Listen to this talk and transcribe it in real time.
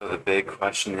the big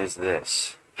question is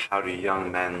this: how do young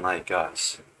men like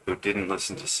us, who didn't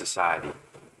listen to society,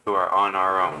 who are on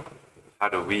our own, how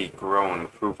do we grow and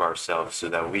improve ourselves so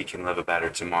that we can live a better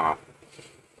tomorrow?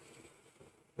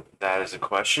 That is a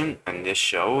question, and this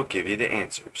show will give you the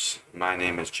answers. My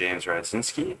name is James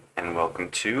Radzinski, and welcome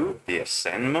to the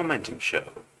Ascend Momentum Show.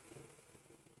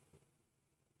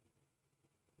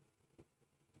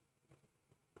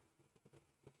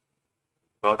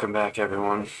 Welcome back,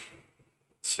 everyone.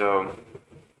 So,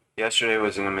 yesterday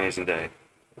was an amazing day,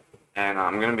 and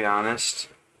I'm gonna be honest,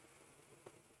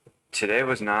 today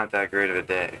was not that great of a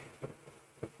day.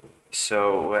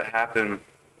 So, what happened,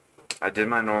 I did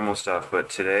my normal stuff, but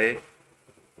today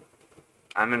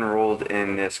I'm enrolled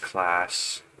in this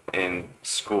class in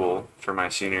school for my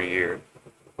senior year,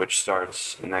 which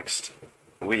starts next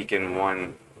week in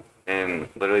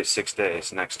literally 6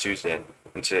 days, next Tuesday,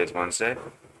 and today's Wednesday.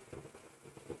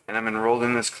 And I'm enrolled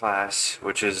in this class,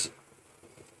 which is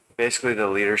basically the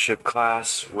leadership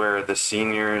class where the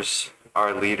seniors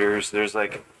are leaders.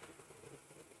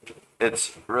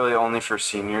 It's really only for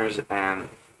seniors, and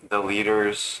the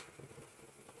leaders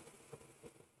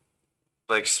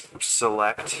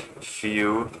select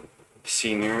few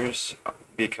seniors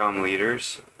become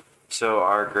leaders. So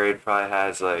our grade probably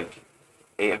has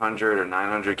 800 or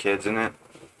 900 kids in it,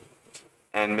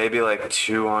 and maybe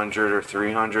 200 or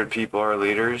 300 people are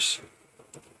leaders,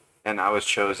 and I was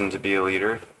chosen to be a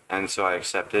leader, and so I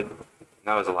accepted.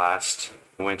 That was last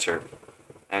winter,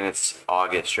 and it's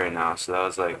August right now, so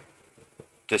that was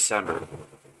December.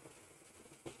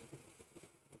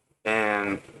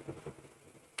 And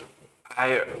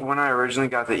when I originally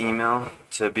got the email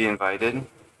to be invited,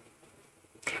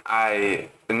 I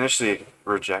initially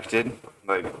rejected.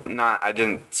 I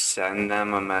didn't send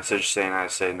them a message saying I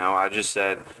say no. I just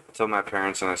told my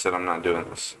parents, and I said I'm not doing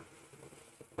this.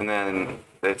 And then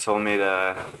they told me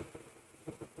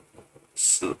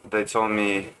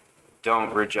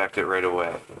don't reject it right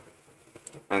away.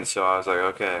 And so I was like,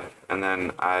 okay. And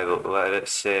then I let it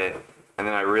sit. And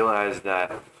then I realized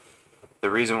that the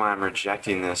reason why I'm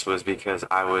rejecting this was because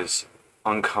I was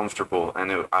uncomfortable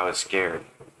and I was scared.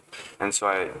 And so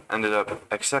I ended up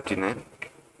accepting it.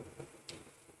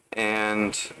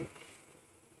 And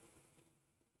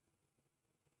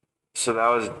so that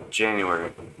was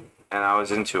January, and I was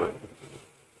into it.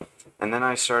 And then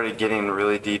I started getting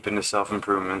really deep into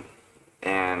self-improvement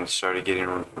and started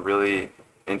getting really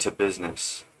into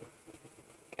business.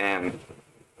 And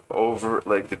over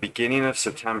the beginning of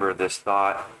September, this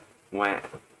thought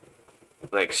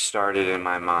started in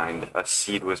my mind. A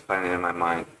seed was planted in my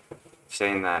mind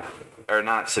saying that, or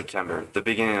not September, the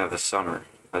beginning of the summer.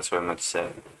 That's what I meant to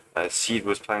say. A seed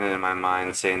was planted in my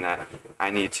mind saying that I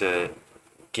need to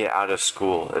get out of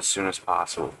school as soon as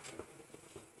possible.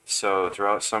 So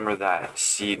throughout summer, that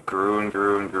seed grew and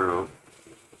grew and grew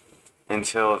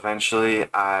until eventually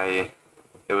that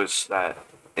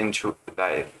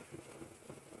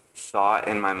thought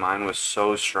in my mind was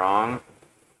so strong,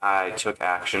 I took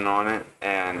action on it.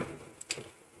 And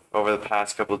over the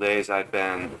past couple of days,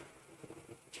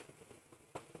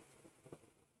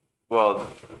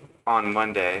 on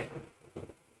Monday,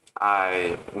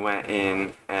 I went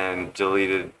in and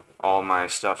deleted all my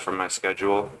stuff from my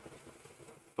schedule,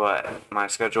 but my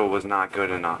schedule was not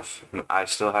good enough. I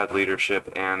still had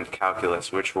leadership and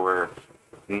calculus, which were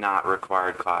not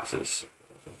required classes.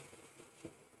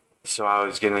 So I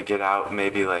was going to get out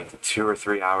maybe 2 or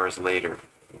 3 hours later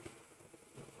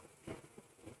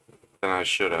than I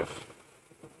should have,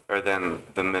 or than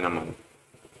the minimum.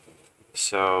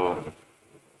 So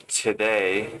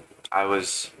today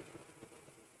was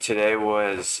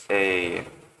a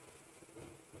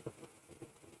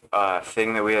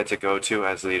thing that we had to go to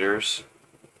as leaders,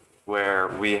 where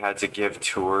we had to give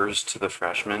tours to the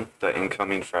freshmen, the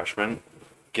incoming freshmen,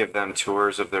 give them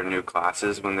tours of their new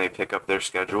classes when they pick up their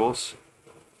schedules.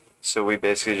 So we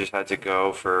basically just had to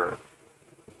go for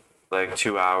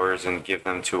 2 hours and give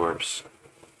them tours.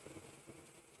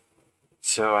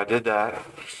 So I did that.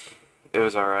 It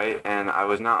was alright, and I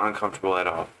was not uncomfortable at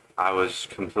all. I was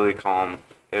completely calm.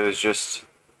 It was just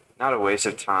not a waste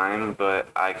of time, but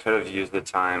I could have used the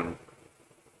time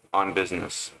on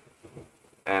business.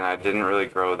 And I didn't really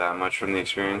grow that much from the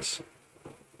experience.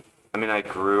 I mean, I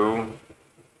grew,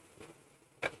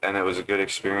 and it was a good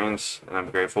experience, and I'm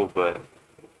grateful, but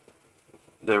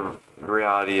the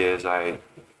reality is I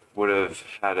would have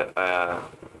had a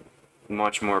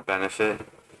much more benefit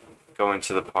going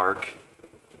to the park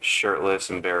shirtless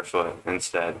and barefoot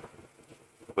instead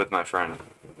with my friend.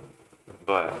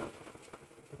 But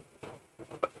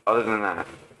other than that,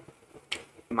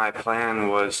 my plan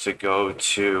was to go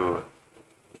to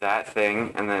that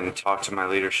thing and then talk to my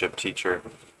leadership teacher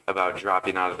about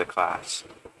dropping out of the class.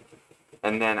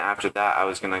 And then after that, I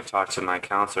was going to talk to my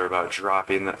counselor about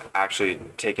actually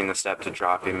taking the step to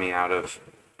dropping me out of,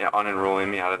 unenrolling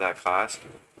me out of that class.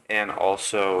 And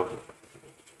also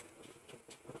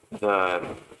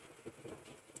the,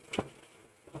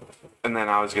 and then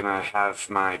I was going to have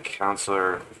my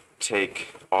counselor take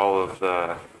all of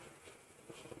the,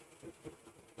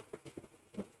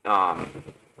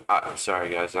 sorry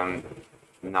guys, I'm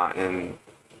not in,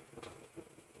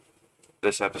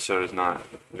 this episode is not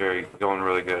going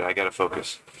really good. I gotta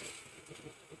focus.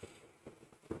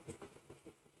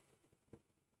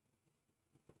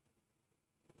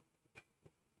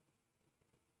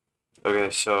 Okay,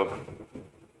 so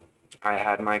I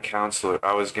had my counselor.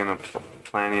 I was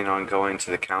planning on going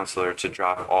to the counselor to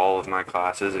drop all of my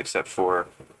classes except for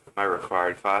my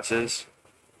required classes.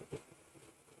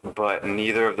 But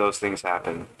neither of those things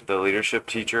happened. The leadership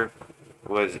teacher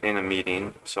was in a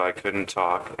meeting, so I couldn't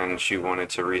talk, and she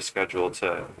wanted to reschedule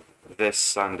to this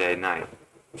Sunday night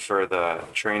for the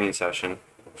training session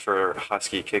for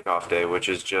Husky Kickoff Day, which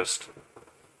is just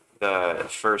the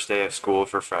first day of school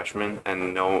for freshmen,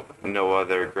 and no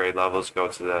other grade levels go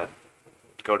to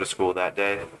school that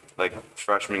day. Like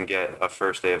freshmen get a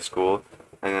first day of school,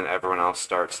 and then everyone else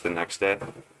starts the next day.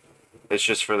 It's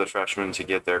just for the freshmen to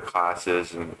get their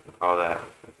classes and all that.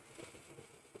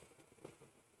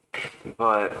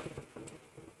 But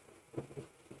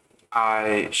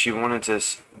she wanted to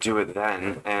do it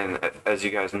then, and as you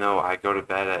guys know, I go to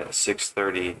bed at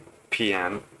 6:30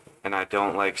 p.m. and I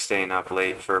don't like staying up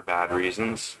late for bad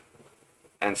reasons.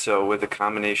 And so with the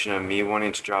combination of me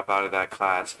wanting to drop out of that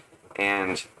class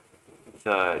and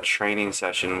the training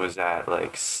session was at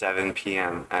like 7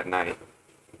 p.m. at night,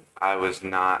 I do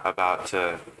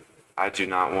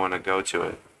not want to go to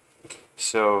it.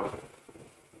 So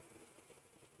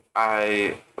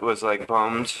I was like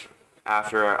bummed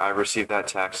after I received that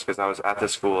text because I was at the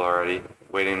school already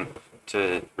waiting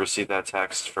to receive that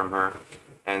text from her.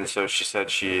 And so she said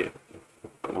she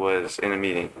was in a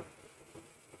meeting.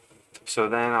 So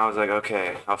then I was like,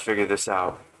 okay, I'll figure this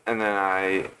out. And then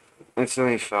I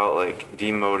instantly felt like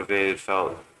demotivated,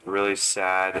 felt really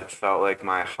sad, felt like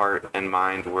my heart and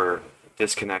mind were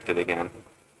disconnected again.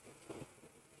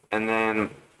 And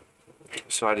then,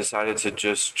 so I decided to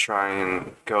just try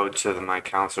and go to my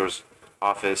counselor's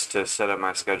office to set up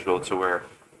my schedule to where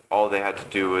all they had to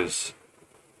do was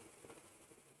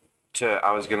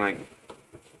I was gonna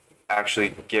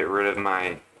actually get rid of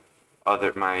my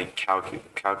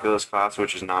calculus class,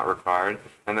 which is not required,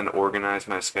 and then organize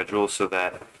my schedule so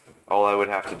that all I would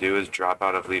have to do is drop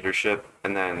out of leadership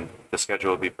and then the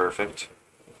schedule would be perfect.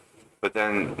 But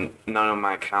then none of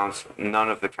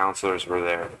the counselors were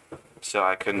there, so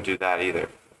I couldn't do that either.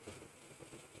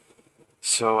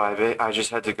 So I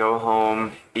just had to go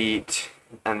home, eat,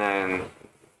 and then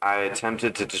I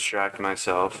attempted to distract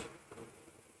myself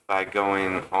by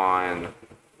going on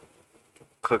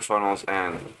ClickFunnels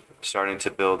and starting to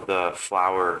build the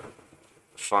flower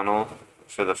funnel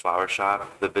for the flower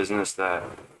shop, the business that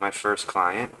my first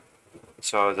client.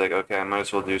 So I was like, okay, I might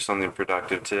as well do something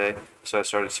productive today. So I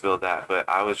started to build that, but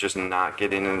I was just not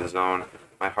getting in the zone.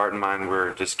 My heart and mind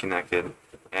were disconnected,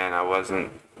 and I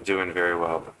wasn't doing very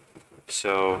well.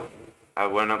 So I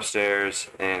went upstairs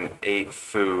and ate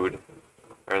food,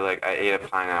 or like I ate a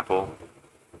pineapple.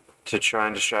 To try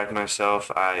and distract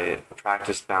myself, I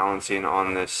practiced balancing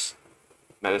on this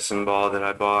medicine ball that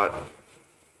I bought.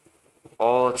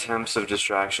 All attempts of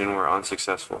distraction were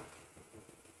unsuccessful.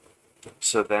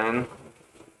 So then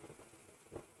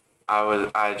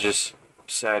I just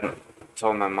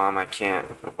told my mom I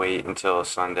can't wait until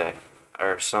Sunday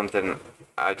or something.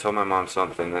 I told my mom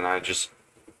something and I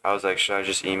was like, should I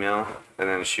just email? And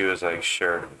then she was like,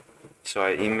 sure. So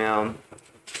I emailed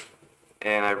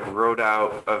and I wrote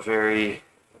out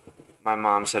my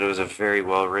mom said it was a very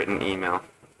well written email.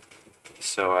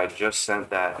 So I just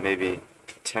sent that maybe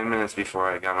 10 minutes before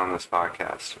I got on this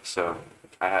podcast. So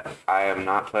I am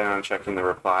not planning on checking the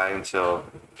reply until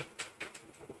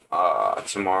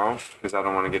tomorrow because I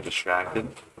don't want to get distracted.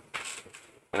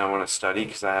 And I want to study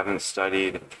because I haven't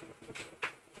studied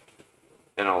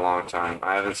in a long time.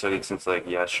 I haven't studied since like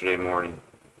yesterday morning.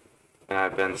 And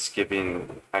I've been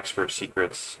skipping Expert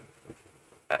Secrets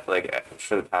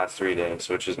for the past 3 days,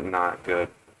 which is not good.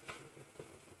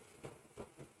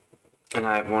 And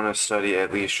I want to study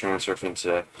at least Transurfing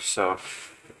today. So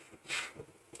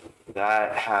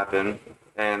that happened.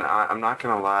 And I'm not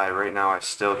going to lie, right now I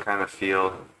still kind of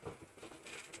feel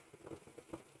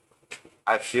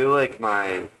like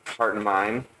my heart and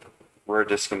mind were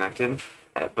disconnected.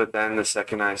 But then the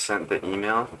second I sent the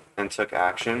email and took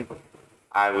action,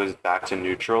 I was back to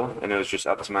neutral, and it was just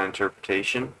up to my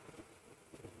interpretation.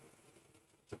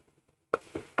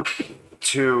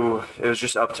 It was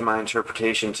just up to my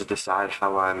interpretation to decide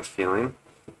how I'm feeling.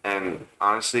 And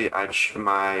honestly,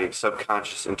 my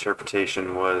subconscious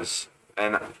interpretation was,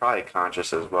 and probably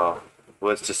conscious as well,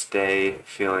 was to stay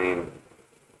feeling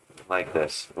like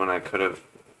this when I could have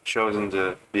chosen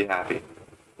to be happy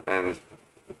and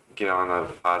get on a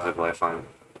positive lifeline.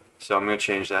 So I'm gonna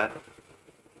change that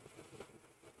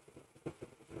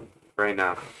right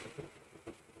now.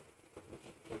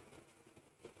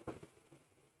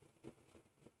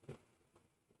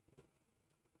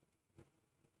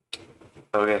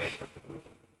 Okay,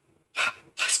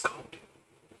 let's go.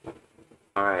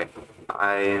 All right,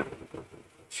 I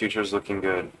future's looking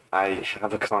good. I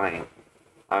have a client.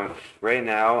 I'm right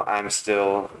now. I'm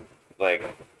still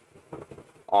like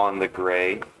on the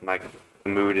gray. My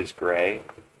mood is gray.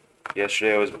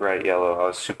 Yesterday I was bright yellow. I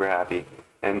was super happy,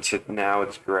 and now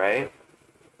it's gray.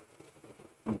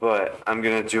 But I'm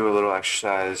gonna do a little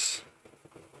exercise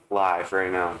live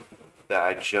right now that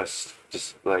I just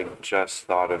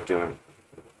thought of doing.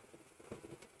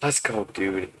 Let's go,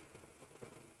 dude.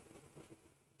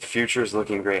 Future's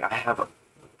looking great. I have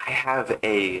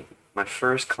my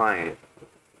first client,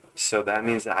 so that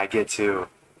means that I get to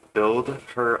build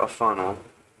her a funnel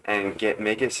and get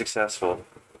make it successful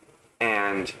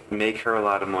and make her a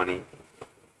lot of money.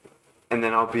 And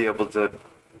then I'll be able to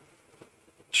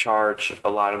charge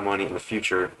a lot of money in the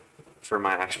future for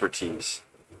my expertise.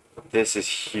 This is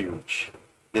huge.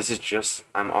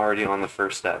 I'm already on the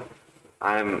first step.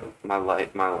 My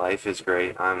life is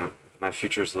great. My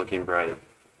future's looking bright.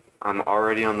 I'm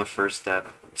already on the first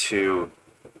step to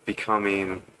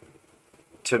becoming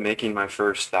to making my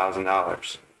first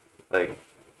 $1,000. Like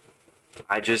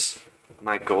I just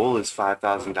my goal is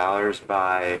 $5,000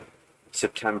 by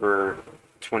September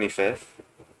 25th,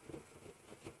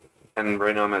 and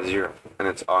right now I'm at zero, and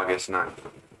it's August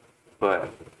 9th.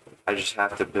 But I just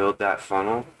have to build that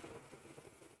funnel,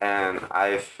 and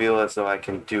I feel as though I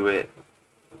can do it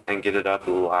and get it up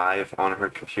live on her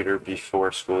computer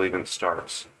before school even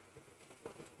starts.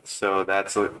 So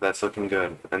that's looking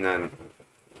good. And then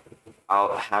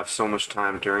I'll have so much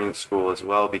time during school as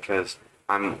well because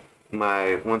I'm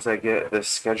my once I get the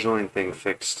scheduling thing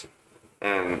fixed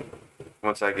and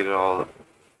once I get all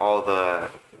the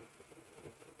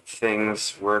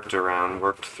things worked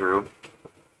through,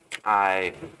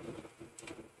 I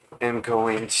am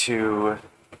going to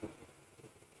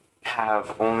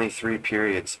have only 3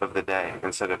 periods of the day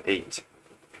instead of 8.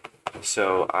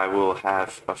 So I will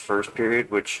have a first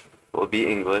period, which will be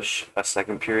English, a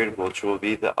second period, which will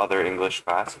be the other English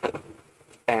class,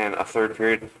 and a third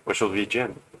period, which will be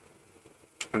gym.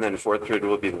 And then fourth period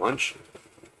will be lunch,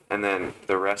 and then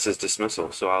the rest is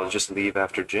dismissal. So I'll just leave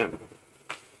after gym.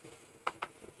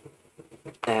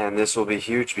 And this will be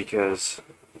huge because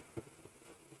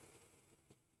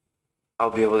I'll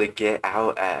be able to get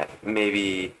out at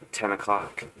maybe 10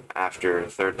 o'clock after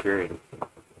third period.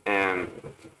 And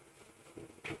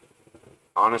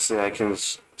honestly,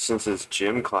 since it's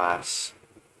gym class,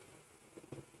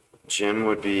 gym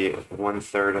would be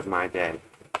 1/3 of my day.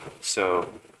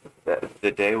 So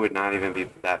the day would not even be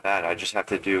that bad. I just have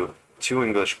to do 2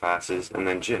 English classes and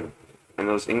then gym. And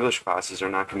those English classes are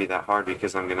not going to be that hard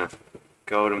because I'm going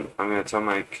to tell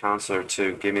my counselor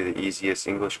to give me the easiest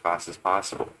English classes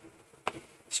possible.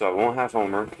 So I won't have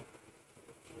homework.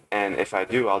 And if I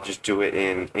do, I'll just do it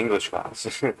in English class,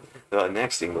 the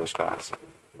next English class,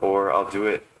 or I'll do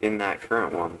it in that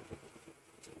current one.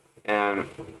 And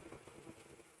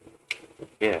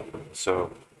yeah,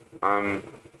 so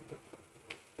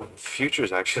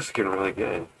future's actually looking really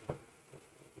good.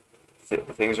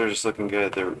 Things are just looking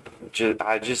good.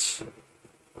 I just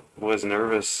was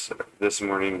nervous this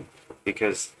morning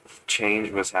because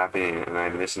change was happening and I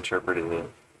misinterpreted it.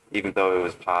 Even though it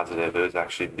was positive, it was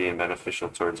actually being beneficial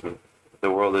towards me.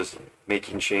 The world is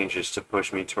making changes to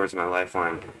push me towards my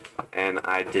lifeline, and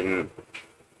I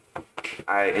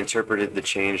interpreted the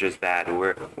change as bad,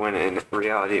 when in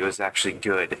reality it was actually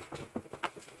good.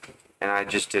 And I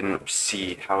just didn't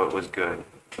see how it was good,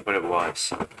 but it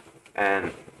was.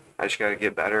 And I just gotta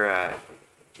get better at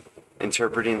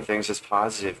interpreting things as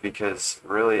positive because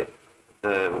really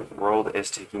the world is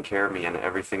taking care of me and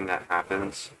everything that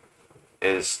happens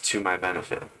is to my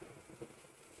benefit.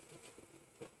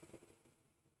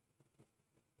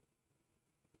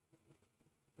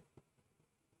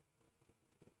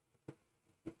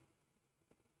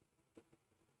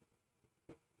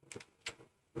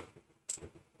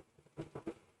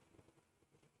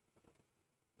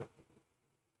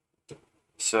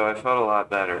 So I felt a lot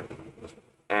better.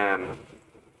 And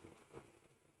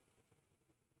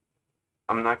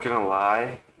I'm not gonna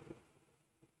lie,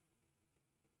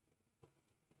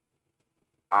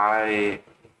 I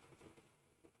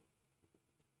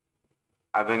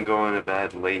I've been going to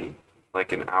bed late,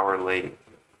 like an hour late,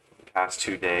 the past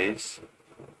 2 days,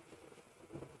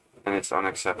 and it's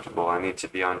unacceptable. I need to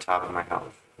be on top of my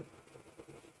health.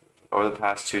 Over the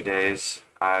past 2 days,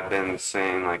 I've been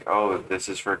saying like, "Oh, this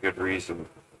is for a good reason."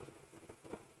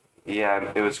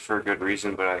 Yeah, it was for a good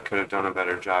reason, but I could have done a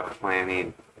better job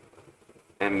planning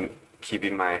and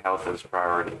keeping my health as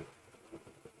priority.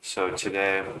 So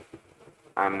today,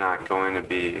 I'm not going to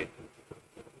be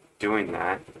doing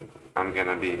that. I'm going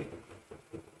to be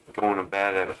going to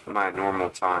bed at my normal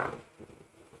time.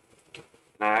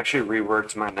 And I actually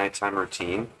reworked my nighttime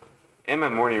routine and my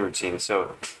morning routine.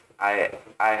 So I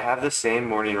have the same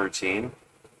morning routine,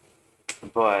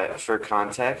 but for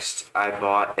context, I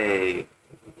bought a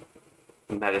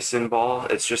medicine ball.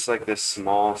 It's just like this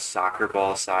small soccer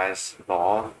ball size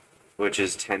ball, which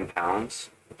is 10 pounds.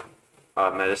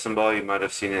 Medicine ball, you might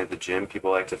have seen it at the gym.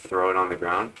 People like to throw it on the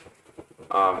ground.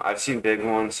 I've seen big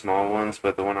ones, small ones,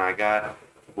 but the one I got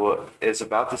is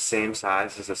about the same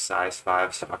size as a size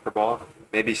 5 soccer ball,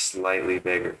 maybe slightly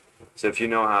bigger. So if you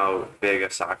know how big a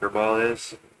soccer ball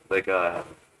is, like a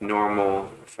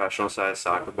normal professional size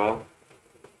soccer ball,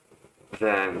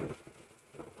 then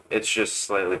it's just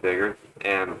slightly bigger.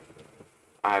 And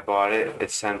I bought it.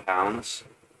 It's 10 pounds.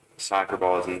 Soccer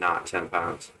ball is not 10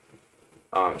 pounds.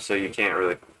 So you can't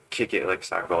really kick it like a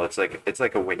soccer ball. It's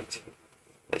like a weight,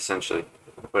 essentially,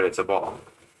 but it's a ball.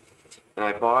 And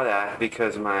I bought that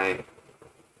because my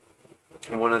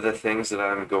one of the things that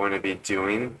I'm going to be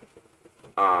doing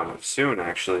soon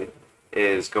actually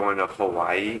is going to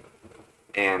Hawaii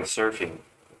and surfing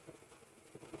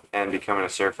and becoming a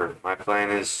surfer. My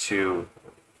plan is to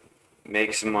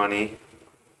make some money,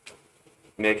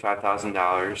 make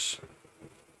 $5,000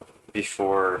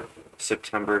 before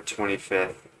September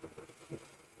 25th,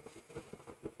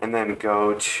 and then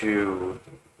go to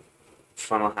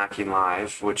Funnel Hacking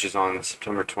Live, which is on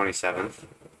September 27th,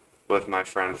 with my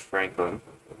friend Franklin,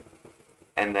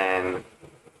 and then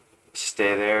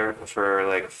stay there for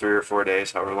like 3 or 4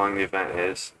 days, however long the event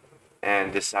is,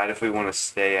 and decide if we want to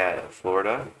stay at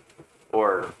Florida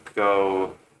or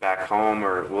go back home,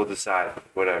 or we'll decide,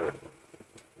 whatever.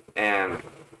 And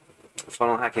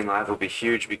Funnel Hacking Live will be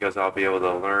huge because I'll be able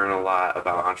to learn a lot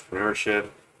about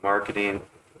entrepreneurship, marketing.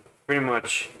 Pretty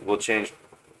much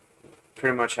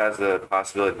has the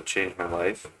possibility to change my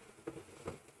life.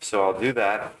 So I'll do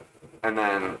that, and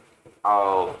then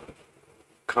I'll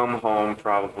come home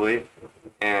probably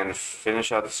and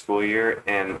finish out the school year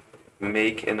and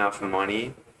make enough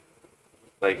money,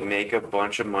 like make a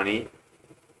bunch of money,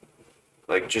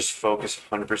 like just focus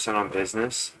 100% on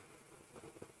business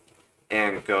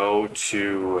and go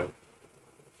to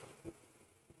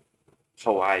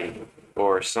Hawaii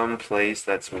or some place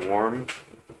that's warm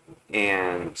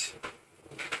and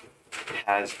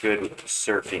has good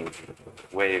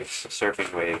waves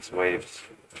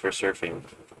for surfing.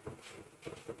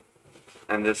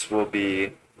 And this will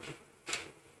be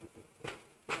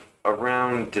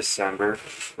around December,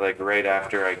 like right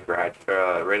after I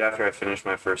finish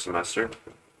my first semester.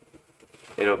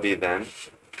 It'll be then.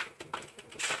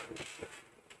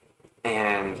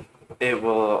 And it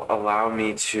will allow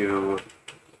me to,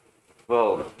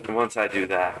 well, once I do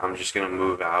that, I'm just gonna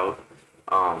move out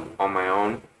on my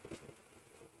own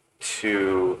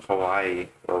to Hawaii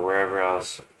or wherever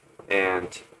else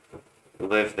and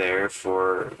live there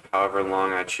for however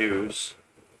long I choose.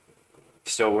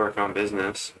 Still work on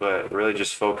business, but really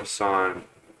just focus on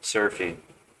surfing.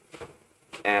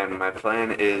 And my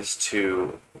plan is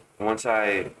to,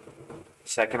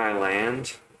 second I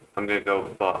land, I'm gonna go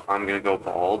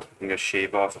bald. I'm gonna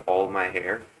shave off all of my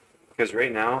hair because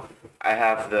right now I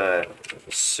have the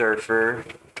surfer.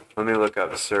 Let me look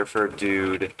up surfer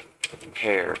dude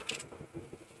hair.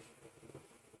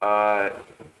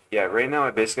 Yeah, right now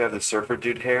I basically have the surfer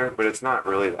dude hair, but it's not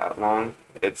really that long.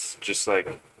 It's just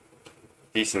like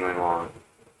decently long.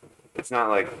 It's not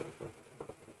like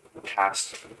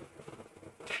past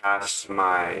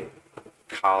my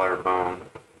collarbone.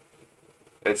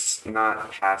 It's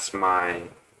not past my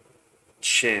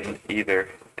chin either.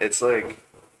 It's like,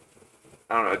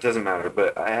 I don't know, it doesn't matter,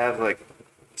 but I have like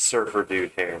surfer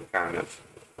dude hair kind of.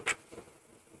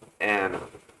 And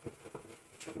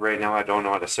right now I don't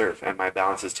know how to surf and my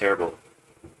balance is terrible.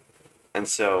 And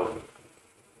so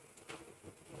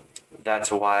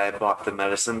that's why I bought the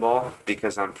medicine ball,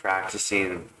 because I'm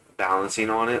practicing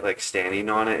balancing on it, like standing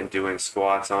on it and doing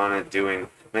squats on it, doing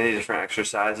many different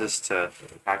exercises to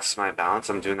practice my balance.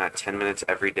 I'm doing that 10 minutes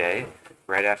every day,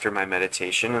 right after my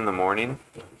meditation in the morning.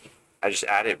 I just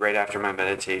add it right after my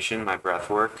meditation, my breath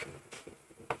work,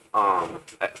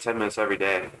 at 10 minutes every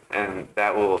day, and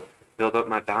that will build up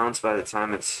my balance by the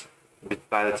time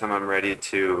I'm ready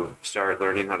to start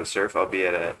learning how to surf. I'll be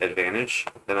at an advantage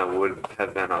than I would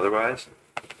have been otherwise.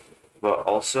 But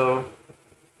also,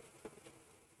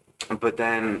 but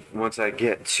then once I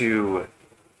get to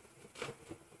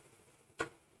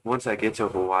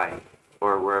Hawaii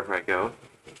or wherever I go,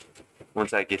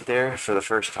 once I get there for the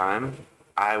first time,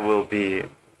 I will be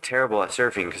terrible at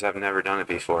surfing because I've never done it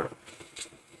before.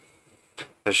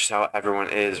 That's just how everyone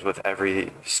is with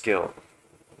every skill.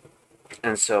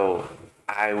 And so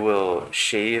I will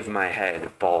shave my head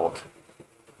bald.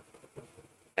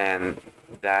 And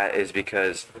that is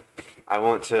because I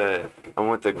want the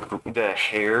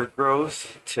hair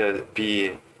growth to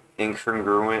be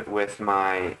incongruent with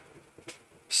my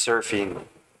surfing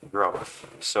growth.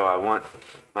 So I want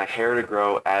my hair to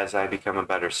grow as I become a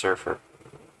better surfer.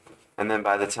 And then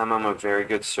by the time I'm a very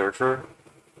good surfer,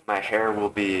 my hair will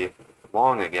be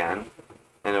long again,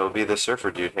 and it will be the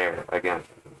surfer dude hair again.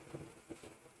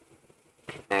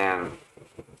 And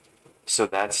so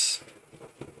that's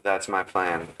my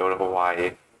plan. Go to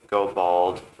Hawaii, go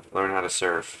bald, learn how to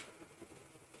surf.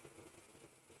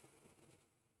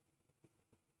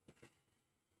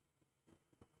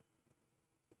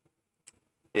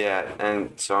 Yeah,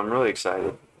 and so I'm really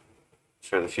excited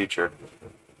for the future.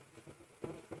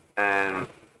 And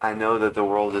I know that the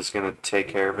world is going to take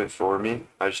care of it for me.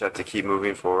 I just have to keep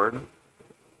moving forward.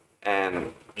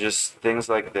 And just things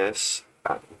like this,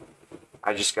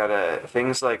 I just gotta,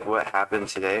 things like what happened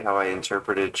today, how I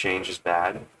interpreted change as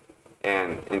bad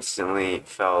and instantly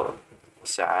felt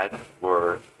sad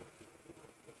or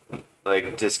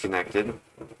like disconnected,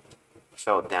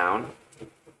 felt down.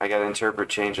 I gotta interpret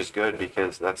change as good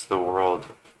because that's the world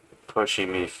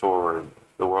pushing me forward,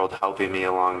 the world helping me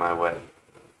along my way.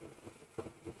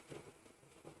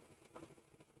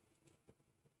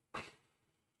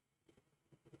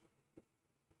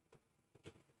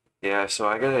 Yeah, so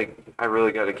I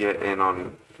really gotta get in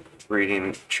on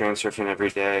reading Transurfing every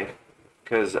day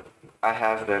because I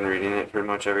have been reading it pretty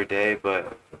much every day,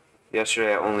 but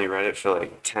yesterday I only read it for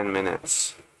like 10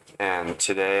 minutes, and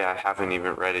today I haven't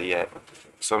even read it yet.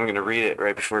 So I'm gonna read it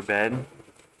right before bed.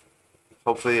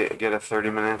 Hopefully get a 30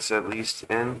 minutes at least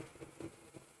in,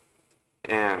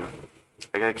 and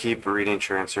I gotta keep reading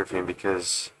Transurfing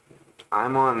because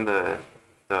I'm on the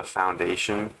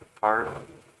foundation part,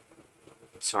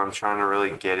 so I'm trying to really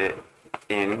get it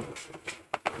in,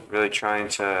 really trying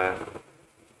to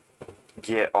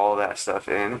get all that stuff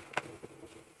in,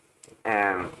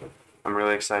 and I'm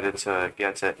really excited to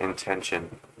get to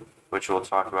intention, which we'll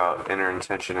talk about inner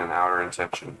intention and outer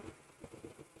intention.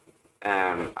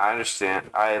 And I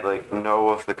understand, I like know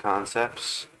of the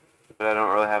concepts, but I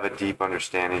don't really have a deep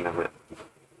understanding of it.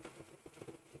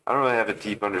 I don't really have a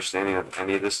deep understanding of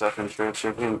any of this stuff in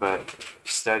transurfing, but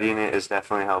studying it is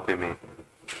definitely helping me.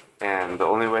 And the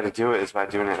only way to do it is by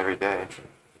doing it every day.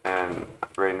 And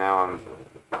right now I'm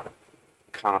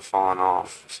kind of falling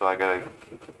off, so I gotta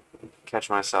catch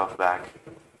myself back.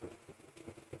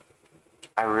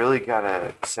 I really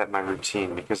gotta set my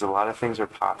routine because a lot of things are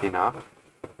popping up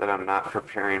that I'm not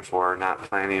preparing for, not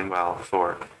planning well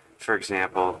for. For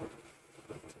example,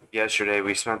 yesterday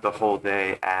we spent the whole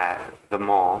day at the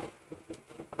mall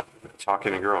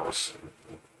talking to girls,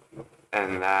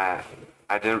 and that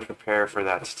I didn't prepare for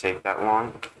that to take that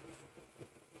long,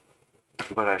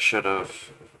 but I should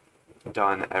have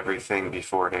done everything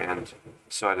beforehand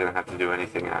so I didn't have to do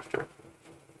anything after.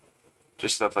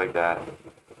 Just stuff like that.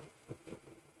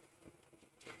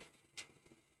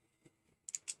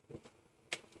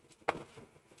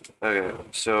 Okay,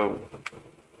 so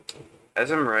as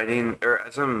I'm writing or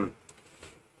as I'm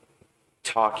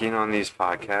talking on these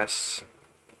podcasts,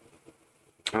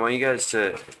 I want you guys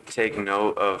to take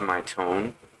note of my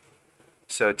tone.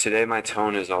 So today my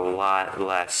tone is a lot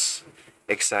less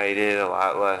excited, a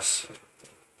lot less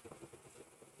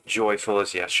joyful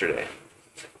as yesterday.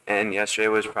 And yesterday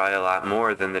was probably a lot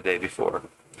more than the day before.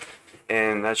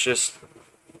 And that's just,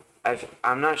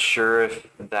 I'm not sure if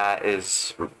that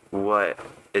is what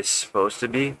it's supposed to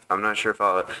be. I'm not sure if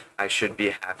I should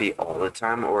be happy all the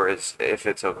time, or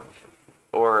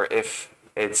or if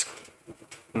it's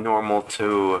normal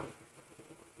to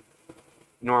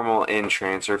normal in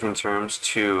transurfing terms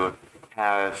to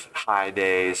have high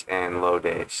days and low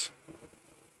days.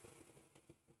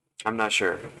 I'm not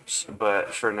sure,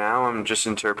 but for now I'm just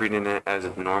interpreting it as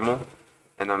normal,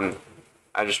 and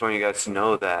I just want you guys to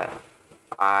know that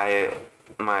I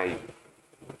my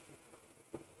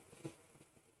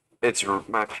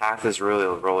my path is really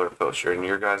a roller coaster, and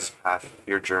your guys' path,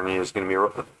 your journey is going to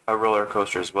be a roller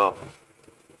coaster as well.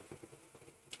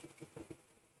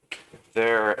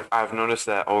 I've noticed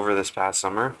that over this past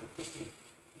summer,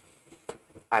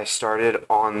 I started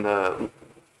on the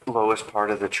lowest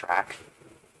part of the track.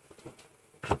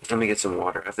 Let me get some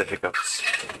water. I have the hiccups.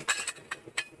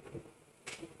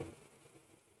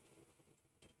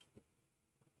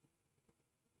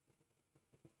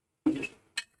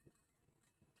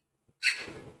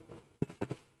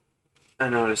 I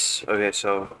noticed. Okay,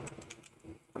 so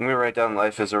I'm gonna write down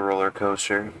life is a roller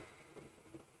coaster.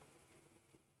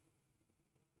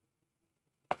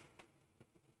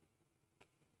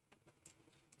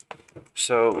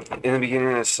 So in the beginning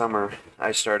of the summer,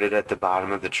 I started at the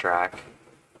bottom of the track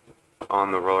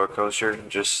on the roller coaster,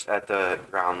 just at the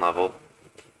ground level.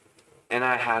 And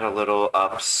I had a little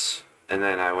ups, and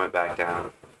then I went back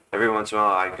down. Every once in a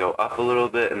while, I'd go up a little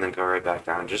bit and then go right back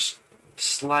down. Just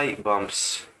slight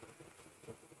bumps.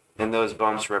 And those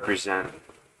bumps represent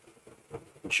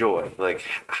joy, like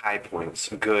high points,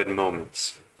 good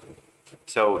moments.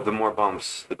 So the more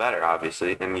bumps, the better,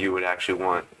 obviously. And you would actually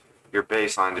want your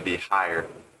baseline to be higher.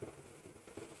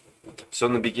 So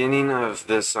in the beginning of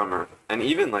this summer, and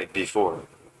even like before,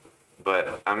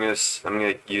 but I'm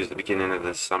gonna use the beginning of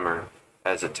this summer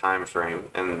as a time frame,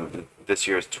 and this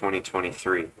year is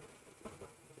 2023.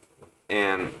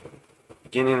 And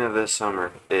beginning of this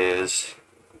summer is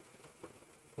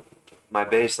my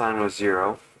baseline was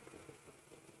 0.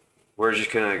 We're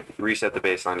just gonna reset the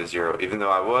baseline to 0, even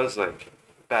though I was like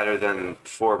better than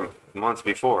 4 months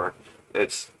before.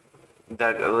 It's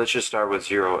that let's just start with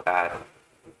 0 at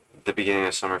the beginning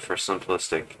of summer for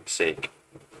simplistic sake.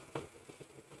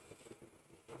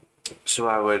 So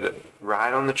I would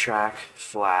ride on the track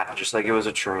flat, just like it was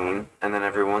a train, and then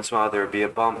every once in a while there would be a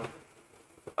bump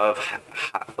of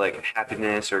like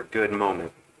happiness or good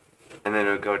moment, and then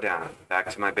it would go down back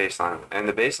to my baseline. And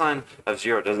the baseline of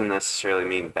 0 doesn't necessarily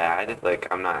mean bad, like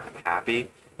I'm not happy.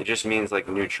 It just means like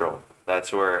neutral.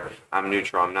 That's where I'm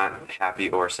neutral. I'm not happy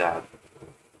or sad.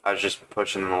 I was just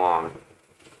pushing them along.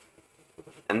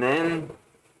 And then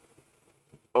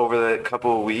over the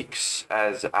couple of weeks,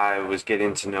 as I was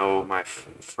getting to know my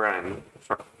friend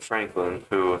Franklin,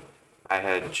 who I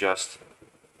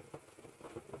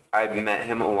met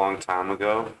him a long time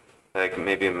ago, like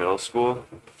maybe in middle school,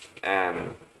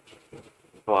 and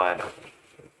but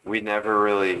we never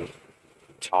really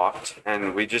talked,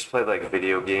 and we just played like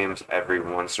video games every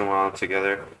once in a while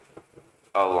together.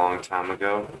 A long time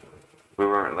ago, we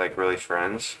weren't like really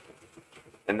friends,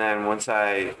 and then once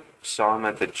I saw him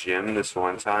at the gym this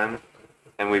one time,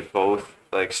 and we both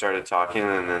like started talking,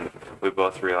 and then we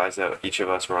both realized that each of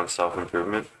us were on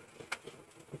self-improvement,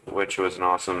 which was an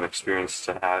awesome experience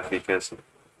to have because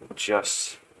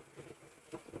just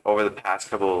over the past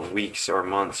couple of weeks or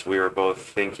months, we were both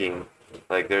thinking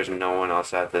like there's no one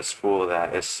else at this school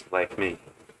that is like me.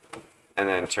 And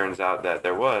then it turns out that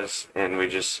there was, and we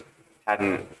just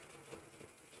hadn't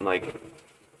like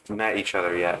met each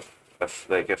other yet,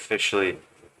 like officially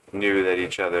knew that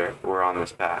each other were on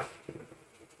this path.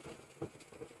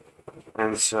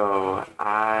 And so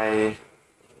as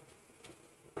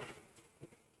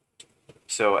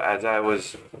I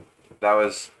was, that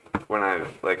was when I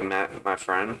like met my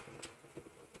friend.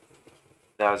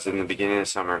 That was in the beginning of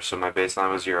summer, so my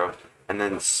baseline was 0. And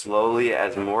then slowly,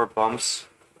 as more bumps,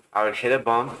 I would hit a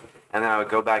bump, and then I would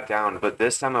go back down. But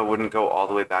this time I wouldn't go all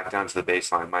the way back down to the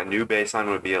baseline. My new baseline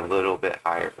would be a little bit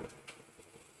higher.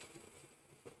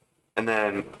 And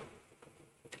then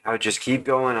I would just keep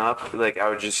going up. Like I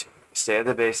would just stay at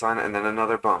the baseline and then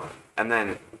another bump. And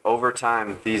then over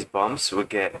time, these bumps would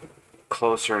get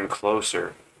closer and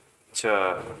closer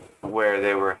to where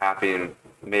they were happening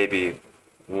maybe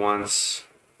once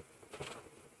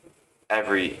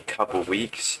every couple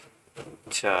weeks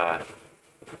to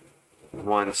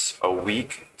once a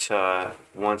week to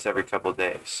once every couple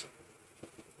days.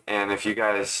 And if you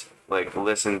guys like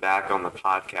listen back on the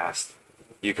podcast,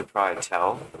 you could probably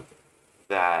tell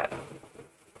that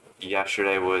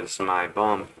yesterday was my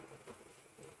bump,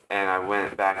 and I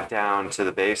went back down to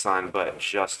the baseline, but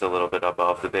just a little bit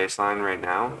above the baseline right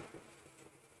now.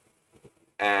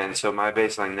 And so my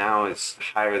baseline now is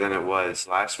higher than it was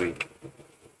last week.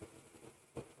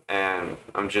 And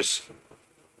I'm just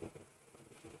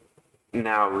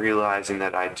now realizing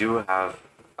that I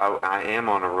am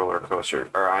on a roller coaster,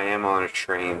 or I am on a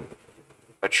train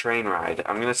ride.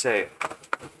 I'm gonna say,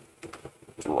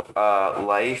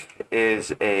 life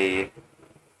is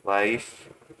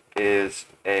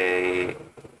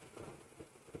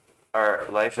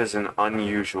an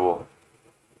unusual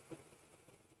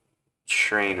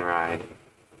train ride.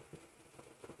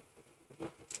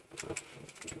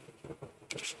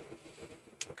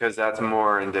 Because that's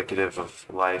more indicative of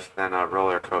life than a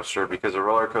roller coaster. Because a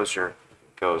roller coaster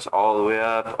goes all the way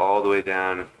up, all the way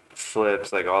down,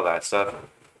 flips, like all that stuff.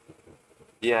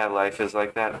 Yeah, life is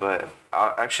like that, but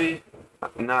actually,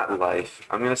 not life.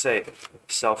 I'm gonna say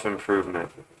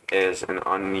self-improvement is an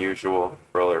unusual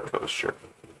roller coaster.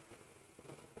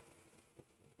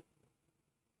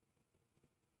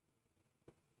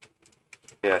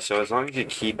 Yeah, so as long as you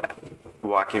keep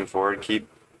walking forward, keep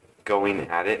going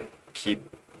at it,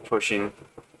 keep pushing,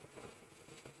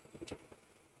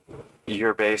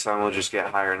 your baseline will just get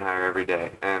higher and higher every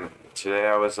day. And today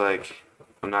I was like,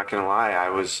 I'm not gonna lie, I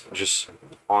was just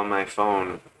on my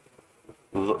phone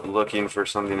looking for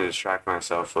something to distract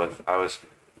myself with. I was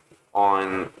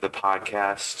on the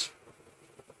podcast,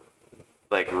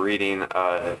 like reading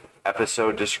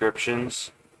episode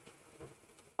descriptions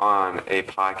on a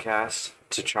podcast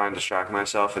to try and distract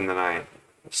myself, and then I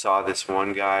saw this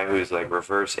one guy who's like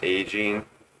reverse aging,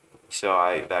 so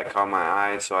I that caught my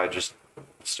eye, so I just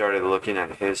started looking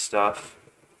at his stuff,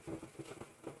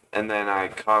 and then I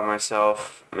caught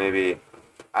myself maybe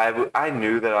I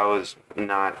knew that I was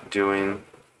not doing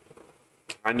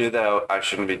I knew that I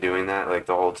shouldn't be doing that like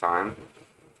the whole time.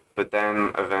 But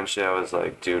then eventually I was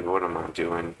like, dude, what am I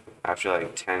doing? After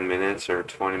like 10 minutes or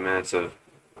 20 minutes of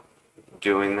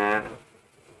doing that.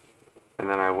 And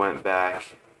then I went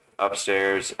back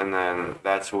upstairs, and then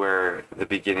that's where the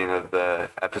beginning of the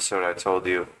episode I told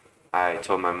you, I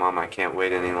told my mom I can't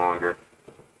wait any longer.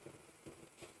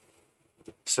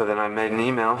 So then I made an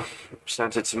email,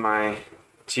 sent it to my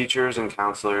teachers and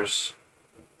counselors,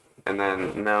 and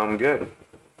then now I'm good.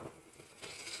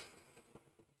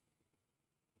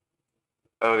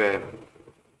 Okay,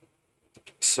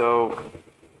 so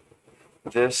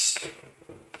this,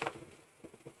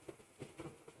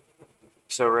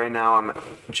 so right now I'm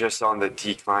just on the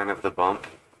decline of the bump.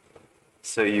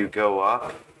 So you go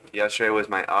up, yesterday was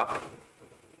my up,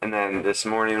 and then this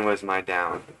morning was my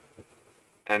down.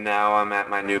 And now I'm at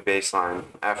my new baseline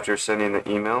after sending the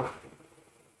email.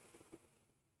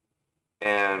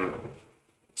 And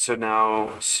so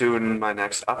now soon my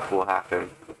next up will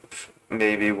happen.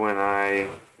 Maybe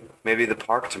maybe the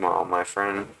park tomorrow. My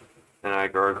friend and I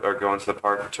are going to the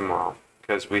park tomorrow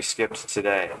because we skipped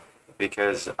today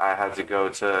because I had to go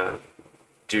to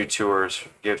do tours,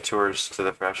 give tours to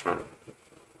the freshmen.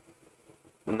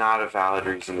 Not a valid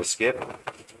reason to skip,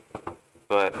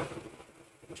 but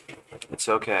it's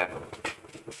okay.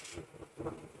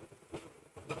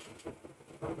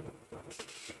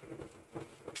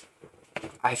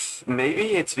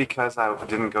 Maybe it's because I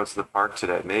didn't go to the park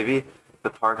today. Maybe the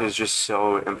park is just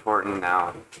so important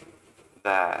now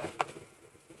that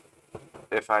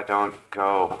if I don't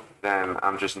go, then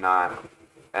I'm just not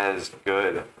as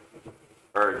good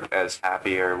or as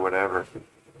happy or whatever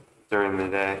during the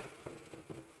day.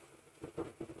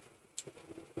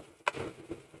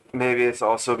 Maybe it's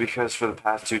also because for the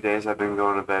past 2 days I've been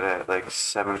going to bed at like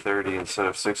 7:30 instead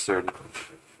of 6:30,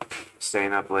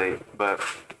 staying up late. But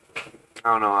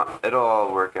I don't know. It'll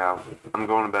all work out. I'm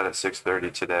going to bed at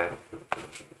 6:30 today,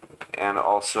 and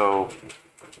also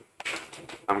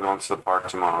I'm going to the park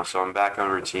tomorrow, so I'm back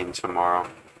on routine tomorrow.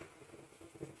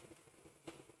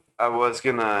 I was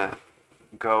gonna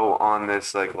go on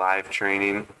this like live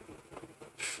training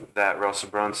that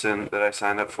I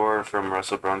signed up for from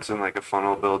Russell Brunson, like a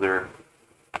funnel builder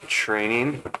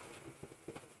training,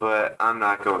 but I'm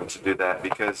not going to do that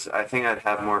because I think I'd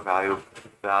have more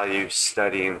value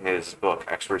studying his book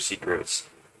Expert Secrets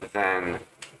than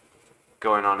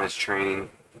going on his training.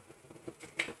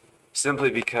 Simply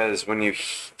because when you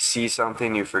see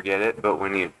something you forget it, but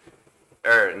when you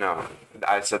no,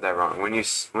 I said that wrong. When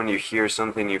you hear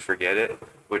something you forget it,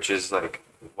 which is like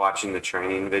watching the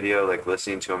training video, like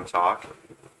listening to him talk.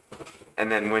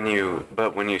 And then when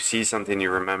you see something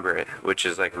you remember it, which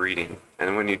is like reading.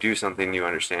 And when you do something you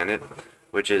understand it,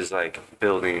 which is like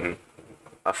building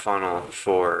a funnel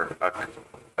for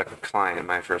a client,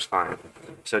 my first client.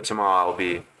 So tomorrow I'll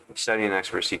be studying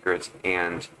Expert Secrets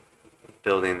and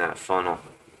building that funnel.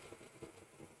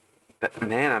 But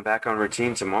man, I'm back on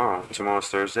routine tomorrow. Tomorrow's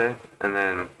Thursday, and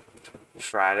then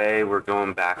Friday we're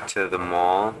going back to the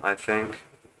mall, I think.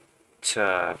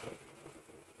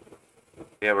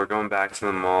 We're going back to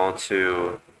the mall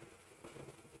to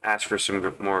ask for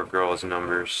some more girls'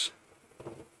 numbers.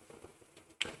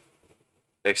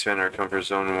 Expand our comfort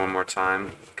zone one more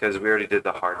time because we already did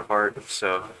the hard part.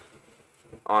 So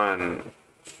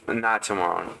not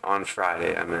tomorrow, on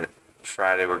Friday, I meant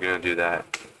Friday we're gonna do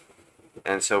that.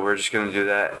 And so we're just gonna do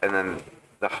that, and then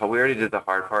we already did the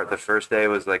hard part. The first day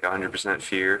was like 100%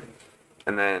 fear,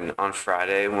 and then on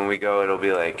Friday when we go, it'll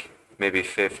be like maybe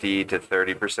 50 to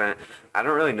 30%. I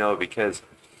don't really know because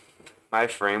my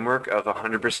framework of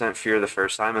 100% fear the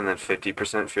first time and then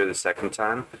 50% fear the second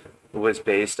time was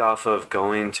based off of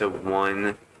going to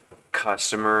one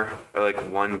customer or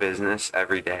like one business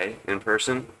every day in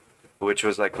person, which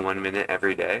was like 1 minute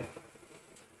every day.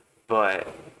 But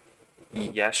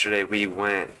yesterday we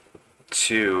went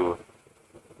to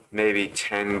maybe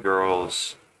 10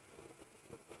 girls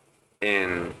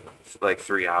in like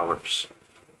 3 hours.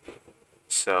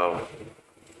 So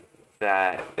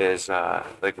that is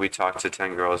like we talked to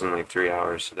 10 girls in like 3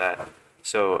 hours.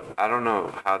 So I don't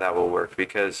know how that will work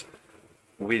because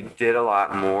we did a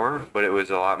lot more, but it was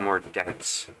a lot more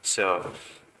dense. So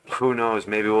who knows?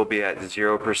 Maybe we'll be at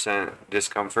 0%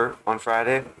 discomfort on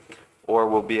Friday, or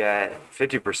we'll be at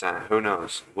 50%. Who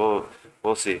knows? We'll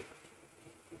see.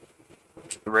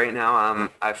 Right now,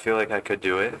 I feel like I could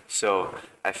do it. So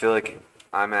I feel like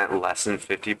I'm at less than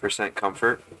 50%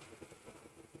 comfort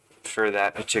for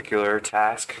that particular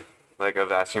task, like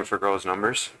of asking for girls'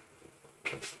 numbers.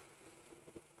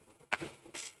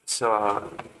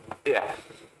 So yeah,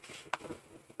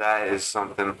 that is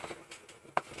something.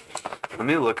 Let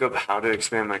me look up how to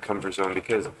expand my comfort zone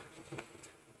because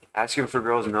asking for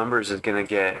girls' numbers is going to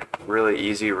get really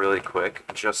easy really quick,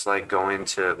 just like going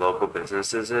to local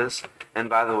businesses is. And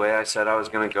by the way, I said I was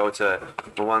going to go to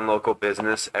one local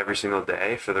business every single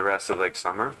day for the rest of like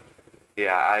summer.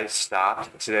 Yeah, I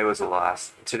stopped. Yesterday was the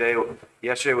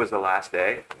last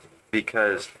day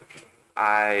because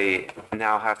I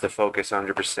now have to focus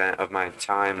 100% of my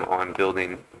time on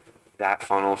building that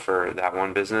funnel for that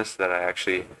one business that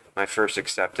my first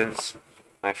acceptance,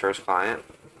 my first client.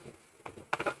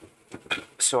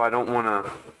 So I don't want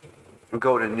to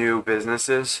go to new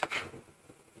businesses.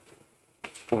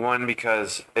 One,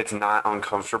 because it's not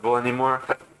uncomfortable anymore.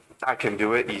 I can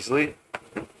do it easily.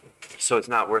 So it's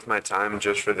not worth my time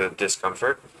just for the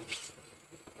discomfort.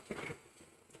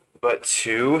 But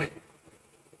two,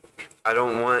 I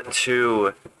don't want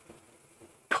to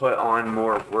put on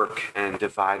more work and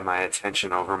divide my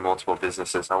attention over multiple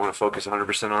businesses. I want to focus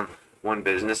 100% on one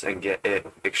business and get it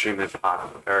extremely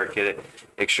popular or get it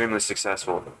extremely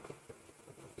successful.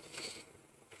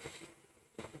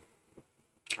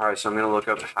 All right, so I'm going to look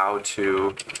up how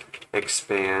to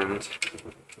expand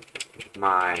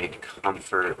my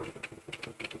comfort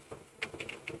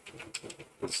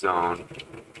zone.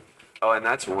 Oh, and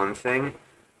that's one thing.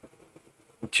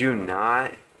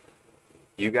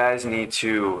 You guys need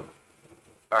to,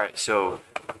 all right, so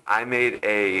I made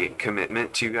a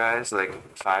commitment to you guys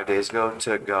like 5 days ago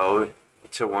to go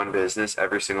to one business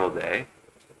every single day,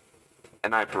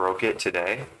 and I broke it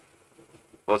today.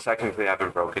 Well, technically I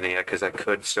haven't broken it yet because I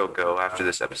could still go after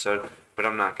this episode, but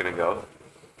I'm not going to go.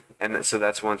 And so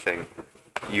that's one thing.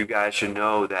 You guys should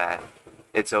know that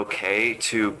it's okay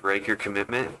to break your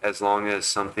commitment as long as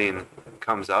something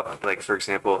comes up. Like, for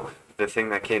example, the thing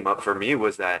that came up for me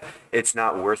was that it's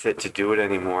not worth it to do it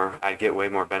anymore. I get way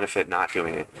more benefit not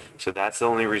doing it. So that's the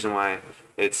only reason why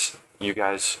you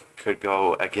guys could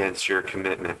go against your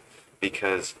commitment,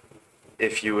 because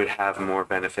if you would have more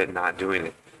benefit not doing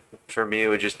it. For me, it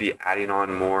would just be adding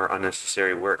on more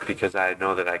unnecessary work because I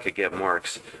know that I could get more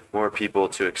people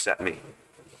to accept me.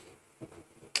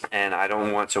 And I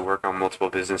don't want to work on multiple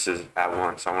businesses at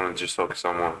once. I want to just focus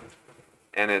on one.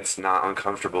 And it's not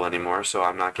uncomfortable anymore, so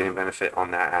I'm not getting benefit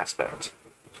on that aspect.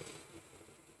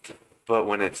 But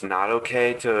when it's not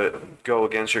okay to go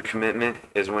against your commitment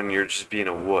is when you're just being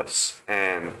a wuss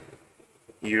and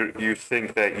you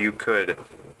think that you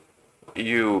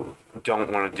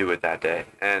don't want to do it that day.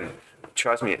 And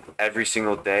trust me, every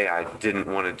single day I didn't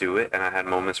want to do it, and I had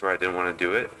moments where I didn't want to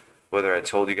do it, whether I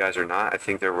told you guys or not. I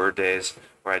think there were days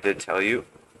where I did tell you,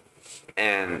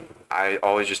 and I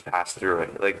always just passed through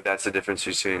it. Like, that's the difference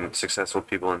between successful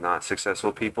people and not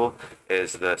successful people,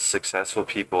 is the successful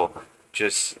people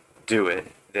just do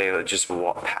it. They just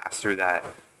pass through that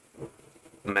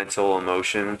mental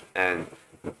emotion and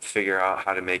figure out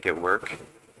how to make it work.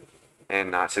 And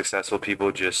not successful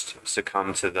people just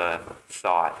succumb to the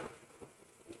thought.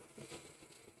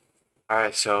 All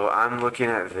right, so I'm looking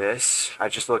at this. I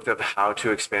just looked up how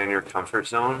to expand your comfort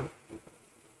zone.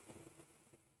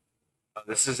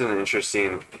 This is an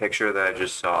interesting picture that I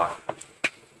just saw.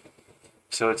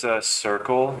 So it's a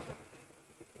circle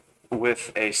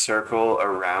with a circle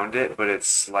around it, but it's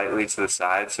slightly to the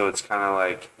side, so it's kind of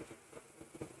like,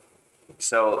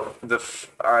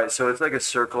 all right, so it's like a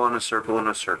circle and a circle and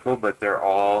a circle, but they're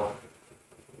all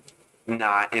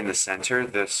not in the center.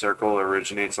 The circle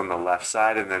originates on the left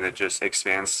side and then it just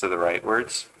expands to the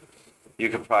rightwards. You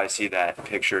can probably see that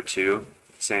picture too.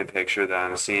 Same picture that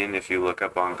I'm seeing if you look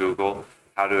up on Google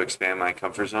how to expand my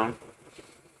comfort zone.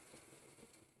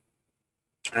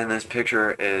 And this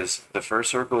picture is, the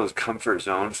first circle is comfort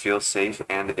zone, feel safe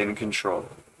and in control.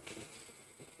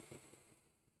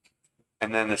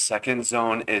 And then the second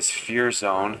zone is fear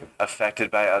zone,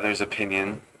 affected by others'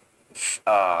 opinion,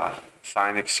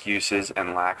 find excuses,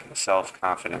 and lack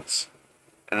self-confidence.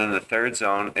 And then the third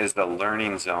zone is the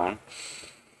learning zone,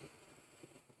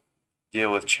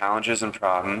 deal with challenges and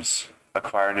problems,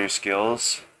 acquire new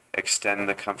skills, extend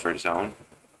the comfort zone.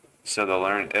 So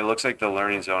it looks like the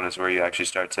learning zone is where you actually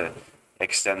start to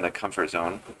extend the comfort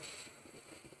zone.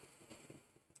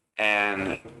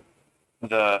 And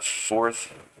the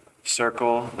fourth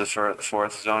circle, the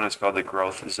fourth zone is called the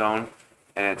growth zone.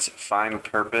 And it's find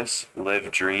purpose,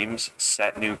 live dreams,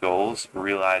 set new goals,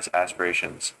 realize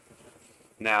aspirations.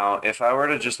 Now, if I were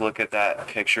to just look at that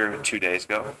picture 2 days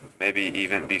ago, maybe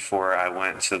even before I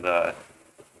went to the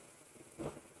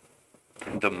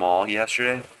mall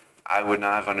yesterday, I would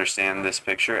not have understand this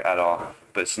picture at all.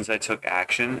 But since I took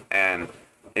action, and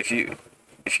if you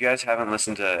guys haven't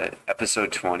listened to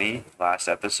episode 20, last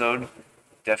episode,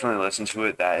 definitely listen to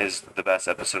it. That is the best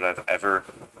episode I've ever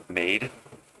made.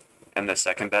 And the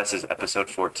second best is episode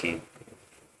 14.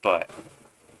 But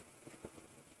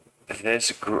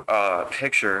this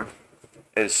picture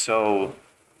is so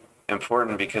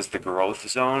important because the growth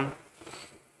zone,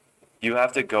 you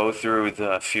have to go through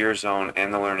the fear zone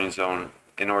and the learning zone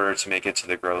in order to make it to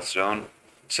the growth zone.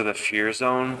 So the fear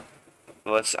zone,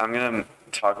 I'm going to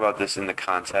talk about this in the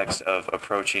context of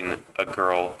approaching a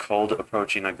girl, cold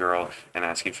approaching a girl and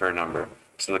asking for a number.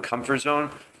 So the comfort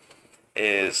zone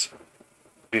is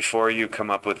before you come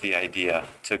up with the idea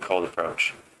to cold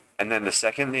approach. And then the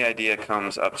second the idea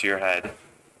comes up to your head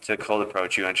to cold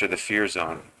approach, you enter the fear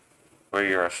zone, where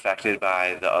you're affected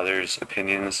by the other's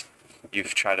opinions.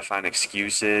 You've tried to find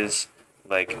excuses.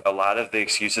 Like, a lot of the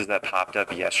excuses that popped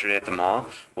up yesterday at the mall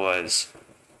was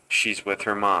she's with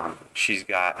her mom. She's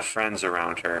got friends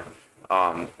around her.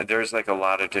 There's like a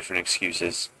lot of different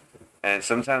excuses. And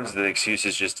sometimes the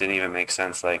excuses just didn't even make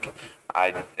sense. Like,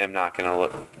 I am not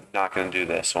gonna do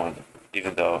this one,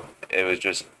 even though it was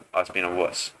just us being a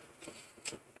wuss.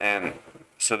 And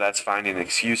so that's finding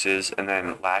excuses. And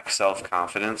then lack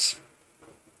self-confidence.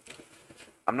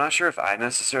 I'm not sure if I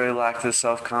necessarily lacked this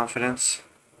self-confidence.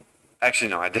 Actually,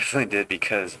 no, I definitely did,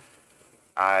 because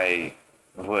I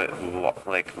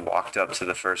walked up to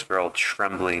the first girl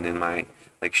trembling in my,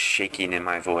 like, shaking in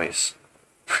my voice.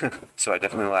 So I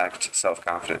definitely lacked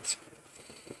self-confidence.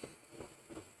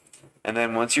 And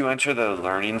then once you enter the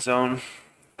learning zone,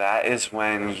 that is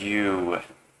when you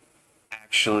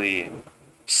actually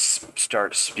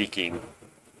start speaking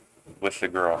with the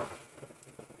girl.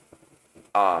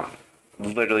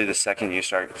 Literally the second you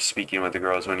start speaking with the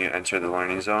girl is when you enter the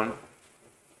learning zone.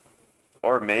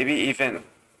 Or maybe even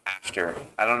after.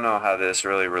 I don't know how this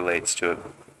really relates to it,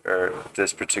 or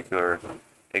this particular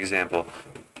example,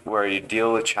 where you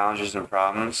deal with challenges and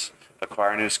problems,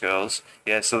 acquire new skills.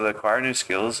 Yeah, so the acquire new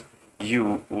skills,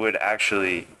 you would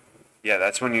actually, yeah,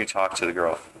 that's when you talk to the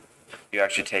girl. You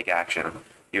actually take action.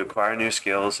 You acquire new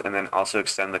skills and then also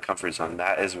extend the comfort zone.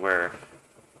 That is where,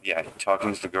 yeah,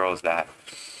 talking to the girl is that.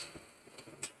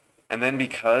 And then,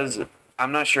 because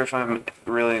I'm not sure if I'm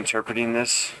really interpreting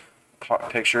this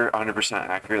picture 100%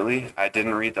 accurately, I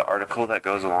didn't read the article that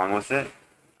goes along with it.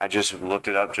 I just looked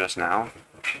it up just now.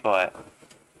 But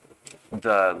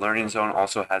the learning zone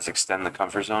also has extend the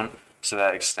comfort zone, so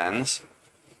that extends.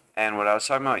 And what I was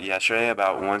talking about yesterday,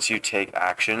 about once you take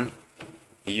action,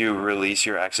 you release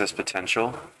your excess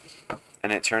potential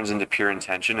and it turns into pure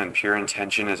intention, and pure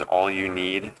intention is all you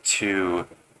need to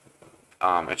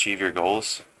achieve your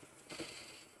goals.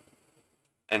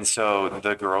 And so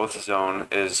the growth zone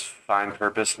is find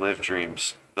purpose, live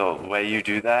dreams. The way you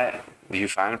do that, you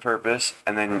find purpose,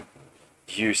 and then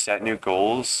you set new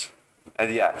goals.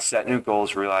 And yeah, set new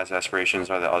goals, realize aspirations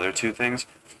are the other two things.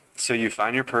 So you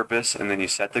find your purpose, and then you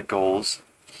set the goals,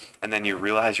 and then you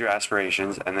realize your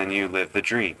aspirations, and then you live the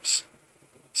dreams.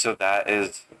 So that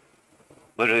is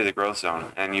literally the growth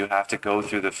zone. And you have to go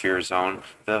through the fear zone,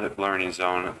 the learning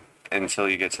zone, until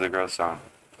you get to the growth zone.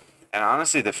 And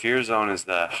honestly, the fear zone is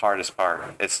the hardest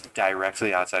part. It's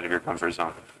directly outside of your comfort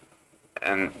zone.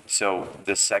 And so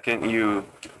the second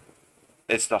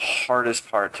it's the hardest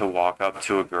part to walk up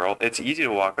to a girl. It's easy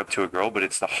to walk up to a girl, but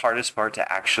it's the hardest part to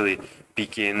actually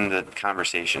begin the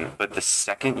conversation. But the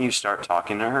second you start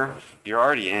talking to her, you're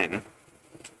already in.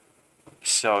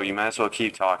 So you might as well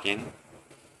keep talking.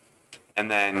 And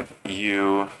then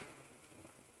the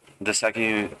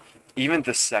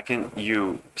second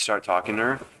you start talking to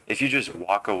her, if you just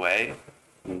walk away,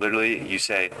 literally you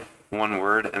say one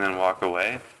word and then walk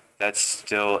away, that's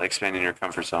still expanding your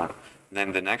comfort zone. And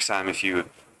then the next time, if you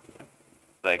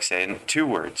like say 2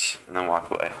 words and then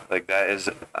walk away. Like that is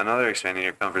another expanding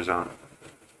your comfort zone.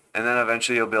 And then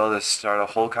eventually you'll be able to start a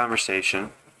whole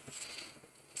conversation.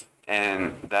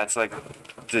 And that's like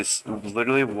this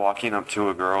literally walking up to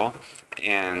a girl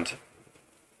and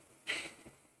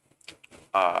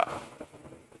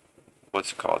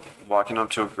what's it called? Walking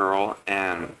up to a girl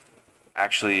and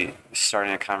actually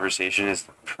starting a conversation is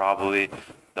probably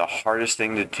the hardest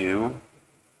thing to do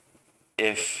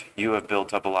if you have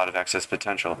built up a lot of excess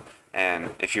potential.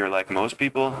 And if you're like most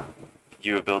people,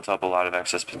 you have built up a lot of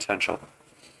excess potential.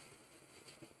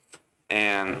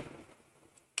 And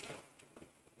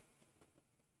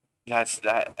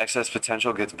that excess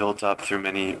potential gets built up through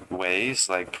many ways,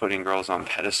 like putting girls on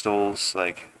pedestals,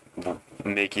 like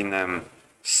making them,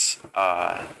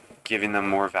 giving them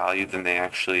more value than they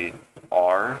actually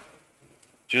are,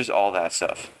 just all that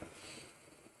stuff.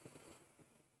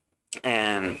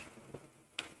 And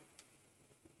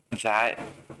that,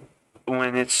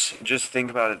 when it's, just think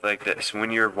about it like this,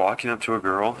 when you're walking up to a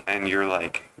girl and your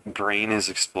like brain is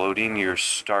exploding, you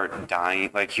start dying,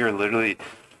 like you're literally,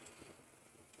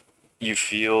 you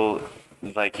feel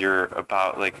like you're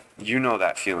about, like, you know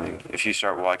that feeling if you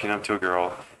start walking up to a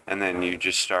girl and then you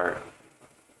just start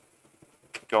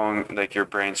going, like your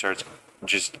brain starts,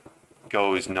 just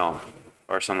goes numb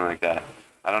or something like that.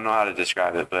 I don't know how to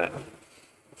describe it, but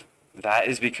that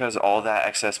is because all that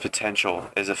excess potential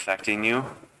is affecting you.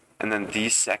 And then the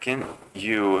second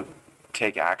you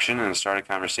take action and start a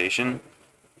conversation,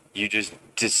 you just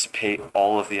dissipate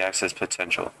all of the excess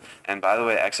potential. And by the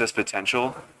way, excess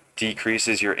potential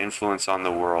decreases your influence on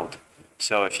the world.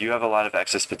 So if you have a lot of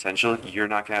excess potential, you're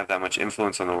not going to have that much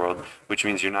influence on the world, which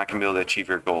means you're not going to be able to achieve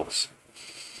your goals.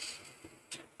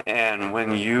 And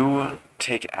when you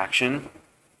take action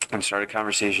and start a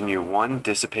conversation, you, one,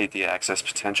 dissipate the excess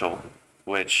potential,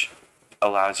 which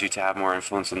allows you to have more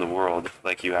influence in the world,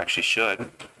 like you actually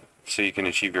should, so you can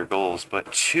achieve your goals.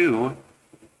 But two,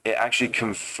 it actually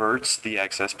converts the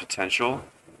excess potential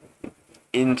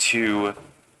into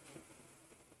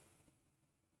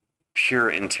pure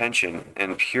intention.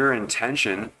 And pure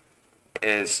intention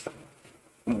is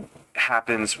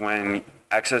happens when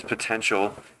excess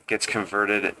potential gets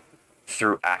converted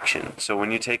through action. So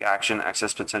when you take action,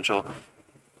 excess potential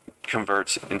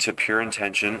converts into pure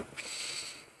intention.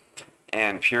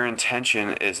 And pure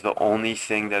intention is the only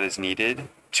thing that is needed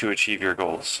to achieve your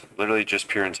goals. Literally just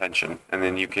pure intention. And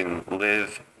then you can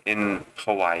live in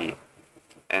Hawaii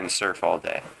and surf all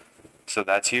day. So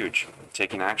that's huge.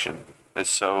 Taking action.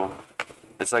 It's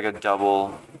like a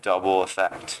double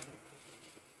effect.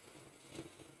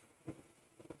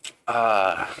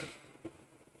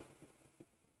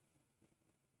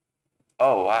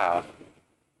 Oh wow.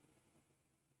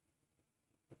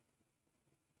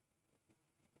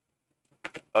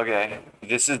 Okay,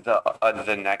 this is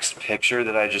the next picture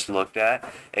that I just looked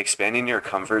at. Expanding your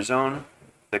comfort zone.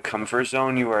 The comfort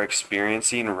zone you are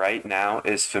experiencing right now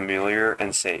is familiar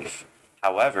and safe.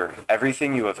 However,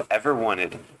 everything you have ever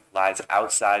wanted lies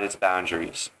outside its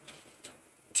boundaries.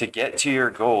 To get to your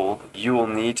goal, you will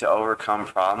need to overcome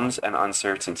problems and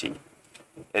uncertainty.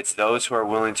 It's those who are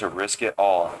willing to risk it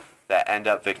all that end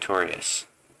up victorious.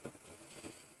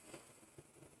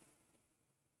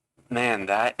 Man,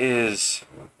 that is,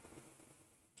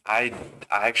 I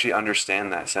actually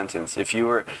understand that sentence. If you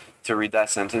were to read that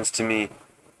sentence to me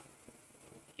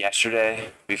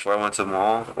yesterday before I went to the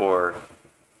mall or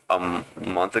a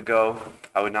month ago,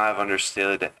 I would not have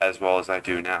understood it as well as I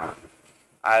do now.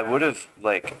 I would have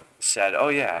like said, "Oh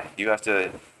yeah, you have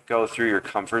to go through your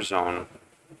comfort zone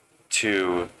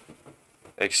to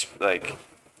like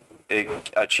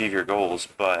achieve your goals,"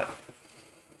 but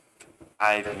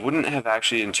I wouldn't have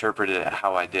actually interpreted it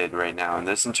how I did right now. And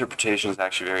this interpretation is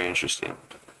actually very interesting.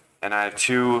 And I have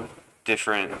two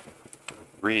different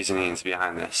reasonings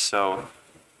behind this. So,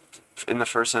 in the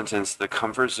first sentence, the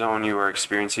comfort zone you are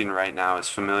experiencing right now is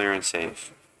familiar and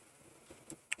safe.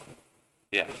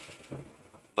 Yeah.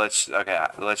 Let's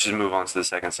just move on to the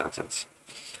second sentence.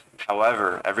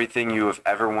 However, everything you have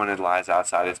ever wanted lies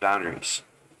outside its boundaries.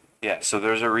 Yeah, so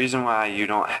there's a reason why you're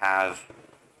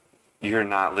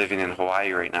not living in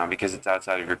Hawaii right now, because it's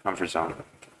outside of your comfort zone.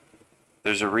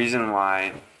 There's a reason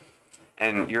why,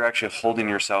 and you're actually holding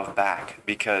yourself back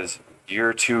because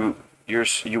you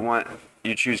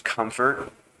choose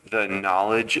comfort, the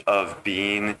knowledge of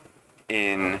being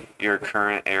in your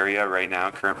current area right now,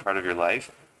 current part of your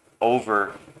life,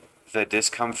 over the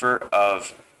discomfort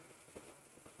of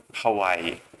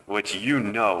Hawaii, which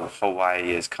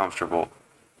Hawaii is comfortable,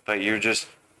 but you're just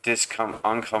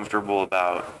uncomfortable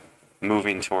about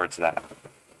moving towards that,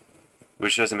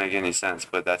 which doesn't make any sense,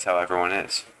 but that's how everyone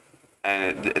is.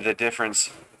 And the difference,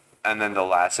 and then the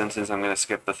last sentence, I'm going to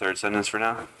skip the third sentence for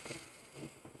now.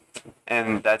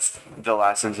 And that's the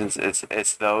last sentence.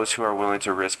 It's those who are willing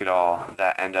to risk it all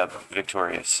that end up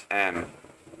victorious. And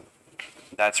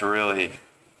that's really,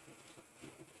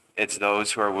 it's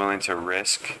those who are willing to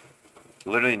risk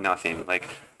literally nothing. Like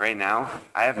right now,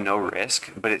 I have no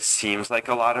risk, but it seems like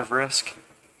a lot of risk.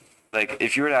 Like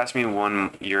if you were to ask me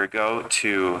 1 year ago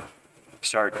to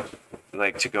start,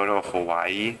 like to go to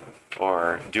Hawaii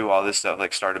or do all this stuff,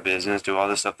 like start a business, do all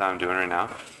this stuff that I'm doing right now,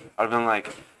 I'd have been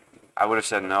like, I would have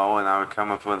said no, and I would come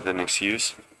up with an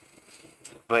excuse.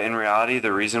 But in reality,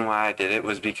 the reason why I did it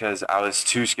was because I was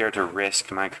too scared to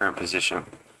risk my current position.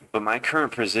 But my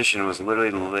current position was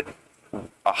literally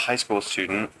a high school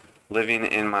student living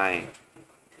in my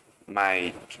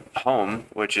home,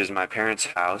 which is my parents'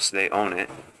 house. They own it.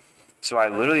 So I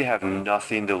literally have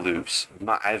nothing to lose.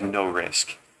 I have no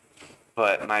risk.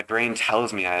 But my brain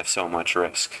tells me I have so much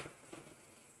risk.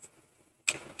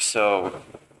 So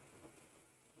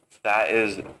that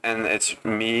is, and it's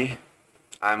me,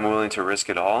 I'm willing to risk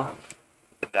it all.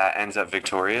 That ends up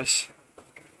victorious.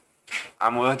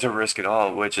 I'm willing to risk it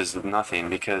all, which is nothing,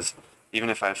 because even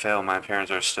if I fail, my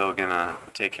parents are still gonna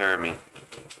take care of me.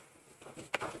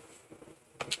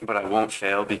 But I won't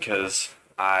fail because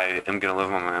I am gonna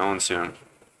live on my own soon.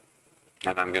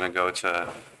 And I'm gonna go to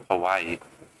Hawaii.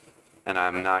 And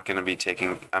I'm not gonna be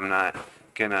dependent on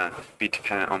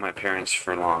my parents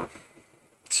for long.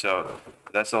 So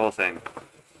that's the whole thing.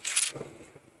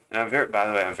 And by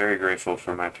the way, I'm very grateful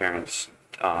for my parents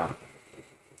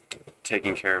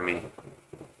taking care of me,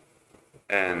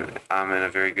 and I'm in a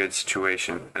very good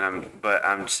situation. But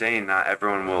I'm saying not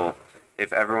everyone will.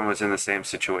 If everyone was in the same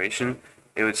situation,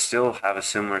 it would still have a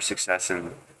similar success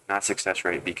and not success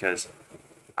rate, because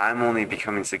I'm only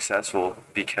becoming successful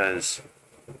because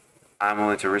I'm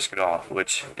willing to risk it all.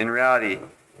 Which in reality,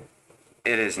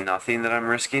 it is nothing that I'm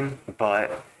risking,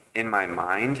 but in my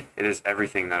mind, it is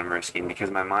everything that I'm risking, because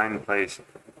my mind plays,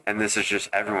 and this is just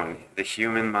everyone, the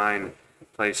human mind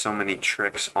plays so many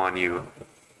tricks on you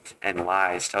and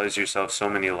lies, tells yourself so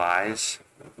many lies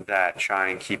that try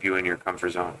and keep you in your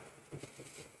comfort zone.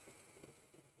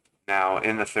 Now,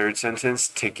 in the third sentence,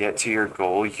 to get to your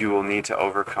goal, you will need to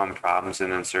overcome problems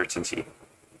and uncertainty.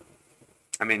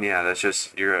 I mean, yeah, that's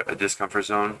just your discomfort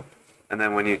zone. And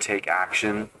then when you take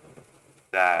action,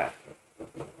 that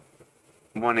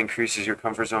one increases your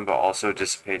comfort zone, but also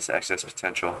dissipates the excess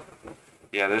potential.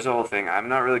 Yeah, there's a whole thing. I'm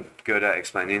not really good at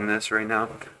explaining this right now,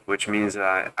 which means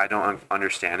that I don't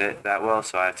understand it that well,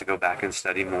 so I have to go back and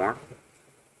study more.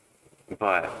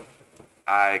 But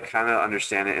I kind of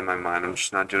understand it in my mind. I'm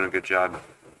just not doing a good job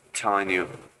telling you,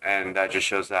 and that just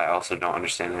shows that I also don't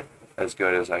understand it as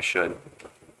good as I should.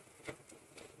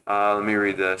 Let me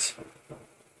read this.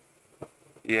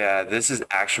 Yeah, this is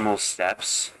actionable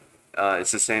steps.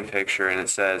 It's the same picture, and it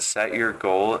says, set your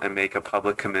goal and make a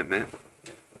public commitment.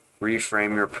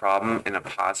 Reframe your problem in a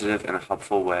positive and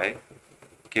helpful way.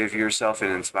 Give yourself an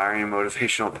inspiring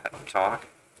motivational pep talk.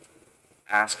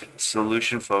 Ask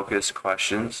solution-focused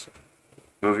questions.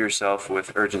 Move yourself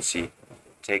with urgency.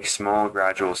 Take small,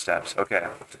 gradual steps. Okay,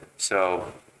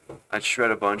 so I just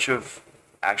read a bunch of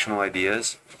actionable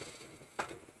ideas.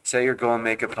 Set your goal and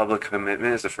make a public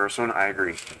commitment is the first one. I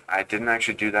agree. I didn't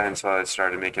actually do that until I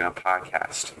started making a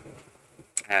podcast,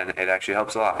 and it actually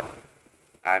helps a lot.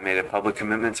 I made a public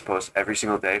commitment to post every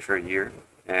single day for a year,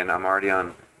 and I'm already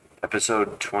on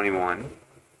episode 21.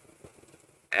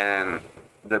 And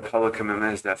the public commitment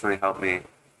has definitely helped me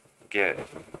get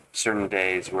certain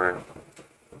days where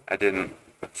I didn't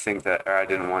think that, or I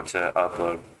didn't want to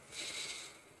upload.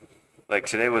 Like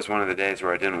today was one of the days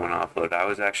where I didn't want to upload. I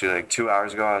was actually like 2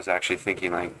 hours ago, I was actually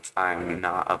thinking like, I'm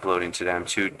not uploading today. I'm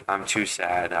too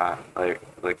sad.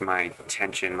 Like my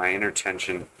tension, my inner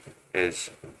tension is,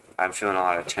 I'm feeling a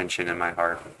lot of tension in my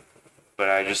heart. But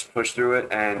I just pushed through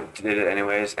it and did it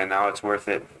anyways, and now it's worth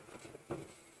it.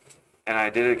 And I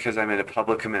did it because I made a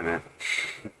public commitment.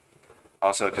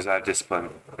 Also because I have discipline.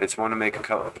 It's one to make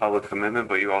a public commitment,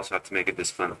 but you also have to make a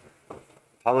discipline.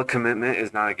 Public commitment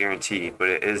is not a guarantee, but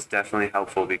it is definitely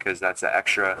helpful because that's an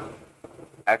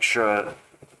extra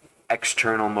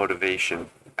external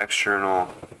motivation,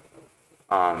 external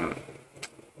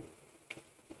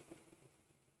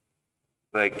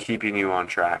like keeping you on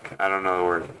track. I don't know the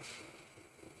word.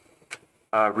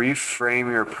 Reframe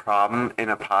your problem in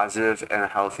a positive and a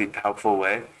helpful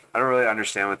way. I don't really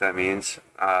understand what that means,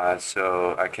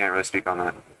 so I can't really speak on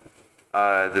that.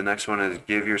 The next one is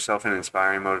give yourself an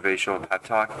inspiring motivational pep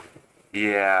talk.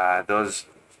 Yeah, those,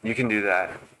 you can do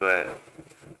that, but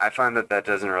I find that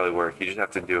doesn't really work. You just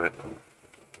have to do it.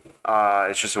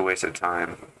 It's just a waste of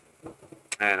time.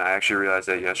 And I actually realized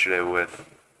that yesterday with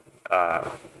uh,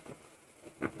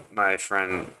 my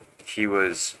friend. He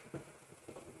was,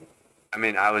 I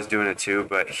mean, I was doing it too,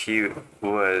 but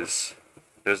there's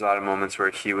a lot of moments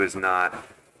where he was not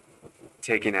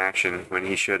taking action when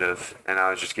he should have. And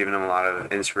I was just giving him a lot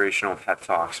of inspirational pep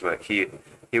talks, but he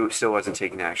still wasn't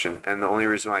taking action. And the only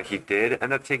reason why he did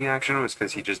end up taking action was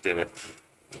because he just did it.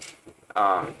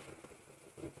 Um,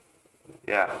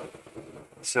 yeah.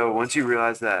 So once you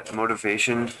realize that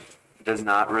motivation does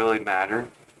not really matter,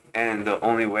 and the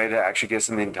only way to actually get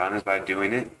something done is by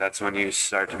doing it, that's when you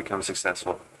start to become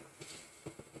successful.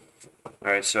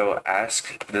 All right, so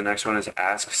the next one is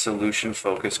ask solution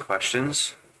focused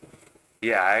questions.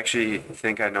 Yeah, I actually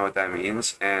think I know what that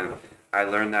means, and I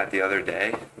learned that the other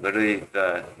day, literally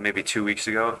maybe 2 weeks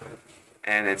ago,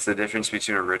 and it's the difference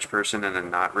between a rich person and a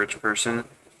not rich person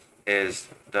is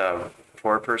the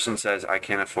poor person says I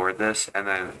can't afford this, and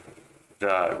then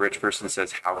the rich person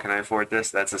says how can I afford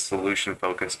this? That's a solution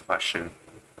focused question.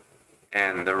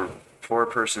 And the poor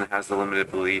person has the limited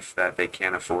belief that they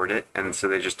can't afford it, and so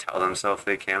they just tell themselves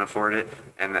they can't afford it,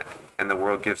 and the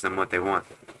world gives them what they want.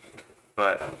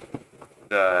 But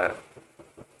the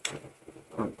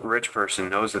rich person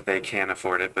knows that they can't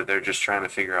afford it, but they're just trying to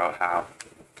figure out how.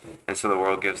 And so the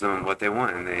world gives them what they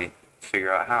want, and they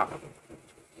figure out how.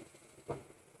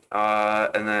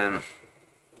 And then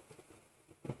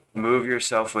move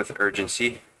yourself with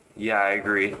urgency. Yeah, I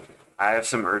agree. I have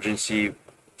some urgency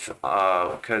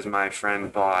because my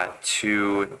friend bought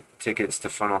 2 tickets to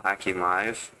Funnel Hacking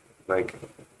Live like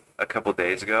a couple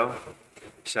days ago.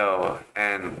 So,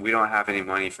 and we don't have any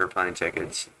money for plane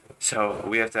tickets. So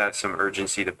we have to have some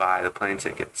urgency to buy the plane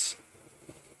tickets,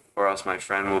 or else my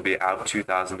friend will be out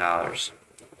 $2,000.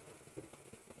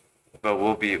 But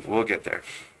we'll get there.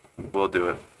 We'll do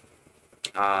it.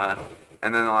 Uh,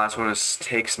 and then the last one is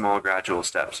take small, gradual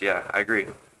steps. Yeah, I agree.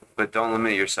 But don't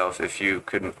limit yourself if you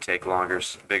couldn't take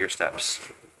bigger steps.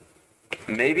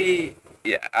 Maybe,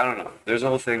 yeah, I don't know. There's a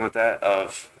whole thing with that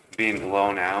of being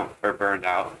blown out or burned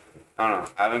out. I don't know.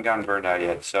 I haven't gotten burned out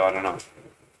yet, so I don't know.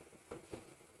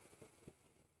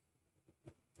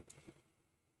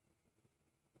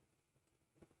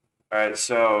 All right,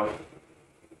 so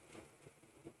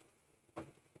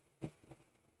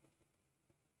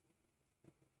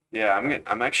yeah,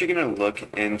 I'm actually gonna look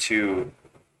into.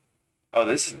 Oh,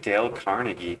 this is Dale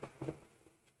Carnegie.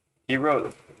 He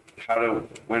wrote How to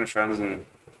Win Friends and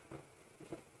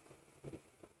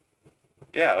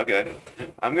yeah, okay.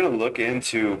 I'm gonna look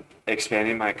into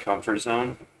expanding my comfort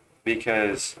zone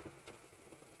because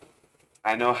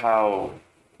I know how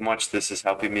much this is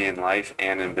helping me in life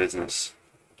and in business.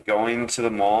 Going to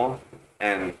the mall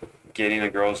and getting a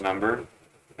girl's number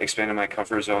expanded my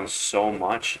comfort zone so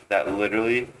much that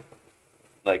literally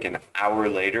like an hour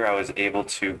later I was able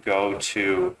to go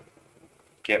to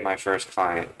get my first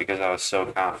client because I was so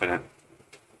confident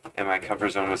and my comfort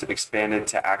zone was expanded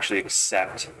to actually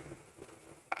accept.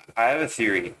 I have a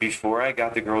theory. Before I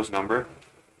got the girl's number,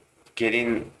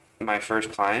 getting my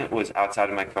first client was outside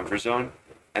of my comfort zone.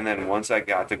 And then once I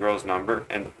got the girl's number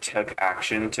and took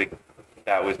action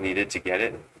that was needed to get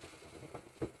it,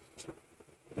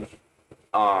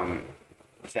 um,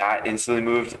 that instantly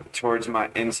moved towards my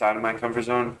inside of my comfort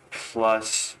zone.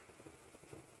 Plus,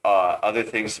 other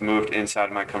things moved inside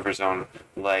of my comfort zone.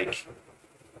 Like,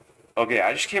 okay,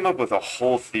 I just came up with a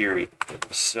whole theory.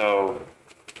 So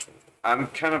I'm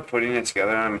kind of putting it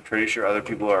together, and I'm pretty sure other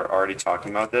people are already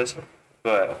talking about this,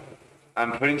 but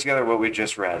I'm putting together what we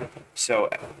just read. So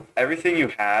everything you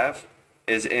have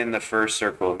is in the first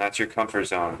circle, and that's your comfort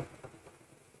zone.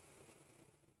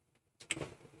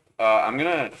 I'm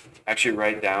gonna actually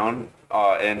write down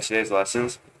in today's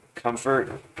lessons comfort.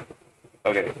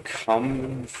 Okay,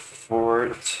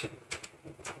 comfort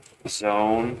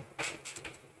zone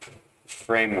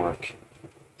framework.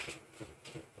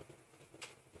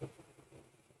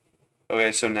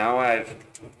 Okay, so now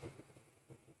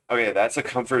okay, that's a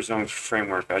comfort zone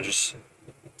framework. I just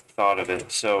thought of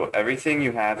it. So everything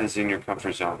you have is in your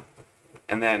comfort zone.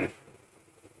 And then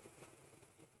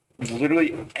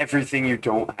literally everything you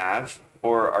don't have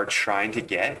or are trying to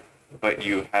get, but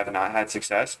you have not had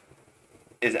success,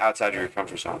 is outside of your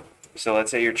comfort zone. So let's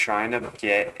say you're trying to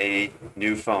get a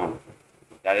new phone.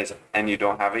 And you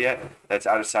don't have it yet. That's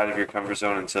outside of your comfort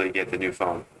zone until you get the new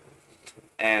phone.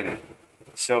 And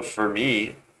so for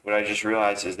me, what I just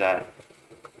realized is that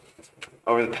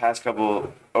over past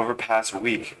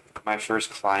week,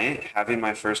 having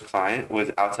my first client was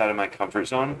outside of my comfort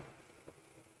zone.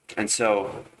 And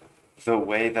so the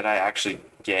way that I actually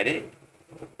get it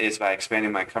is by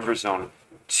expanding my comfort zone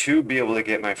to be able to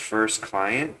get my first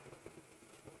client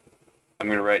I'm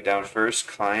going to write down first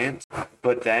client,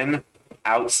 but then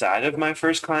outside of my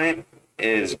first client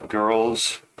is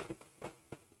girls.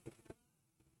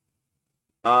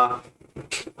 And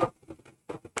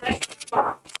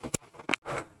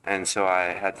so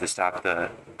I had to stop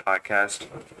the podcast.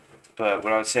 But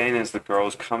what I was saying is the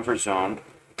girls' comfort zone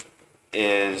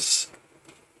is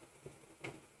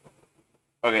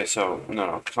okay. So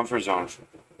no, comfort zone.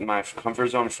 My comfort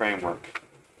zone framework.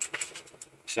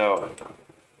 So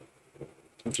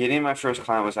getting my first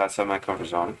client was outside my comfort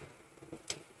zone,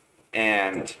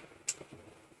 and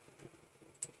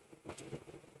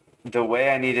the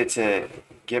way I needed to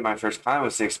get my first client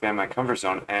was to expand my comfort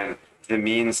zone, and the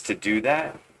means to do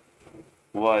that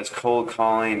was cold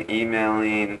calling,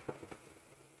 emailing,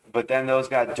 but then those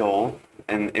got dull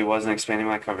and it wasn't expanding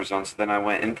my comfort zone. So then I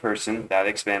went in person, that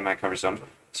expanded my comfort zone.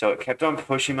 So it kept on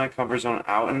pushing my comfort zone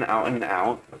out and out and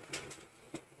out.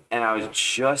 And I was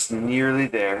just nearly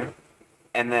there.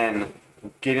 And then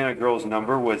getting a girl's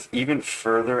number was even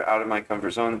further out of my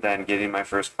comfort zone than getting my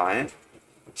first client.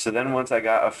 So then once I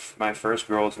got my first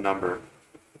girl's number,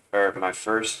 or my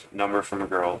first number from a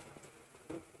girl,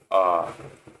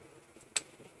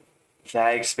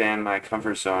 that expanded my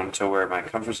comfort zone to where my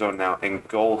comfort zone now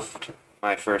engulfed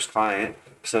my first client.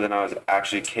 So then I was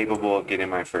actually capable of getting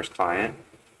my first client.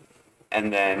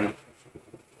 And then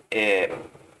it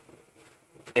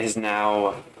is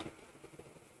now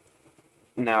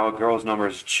a girl's number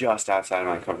is just outside of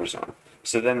my comfort zone.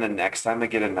 So then the next time I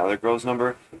get another girl's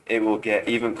number, it will get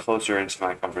even closer into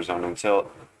my comfort zone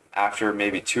until after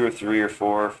maybe 2 or 3 or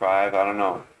 4 or 5, I don't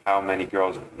know how many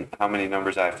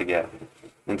numbers I have to get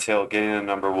until getting a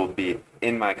number will be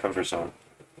in my comfort zone.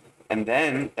 And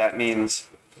then that means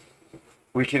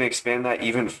we can expand that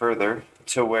even further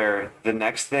to where the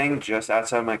next thing just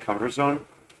outside my comfort zone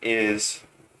is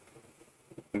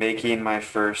making my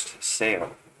first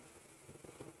sale.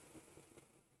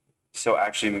 So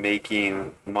actually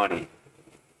making money.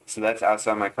 So that's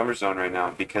outside my comfort zone right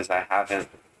now because I haven't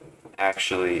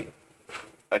actually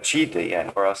achieved it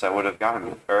yet, or else I would have gotten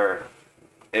it. Or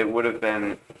it would have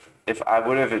been, if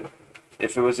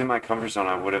it was in my comfort zone,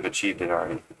 I would have achieved it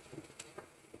already.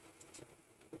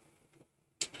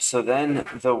 So then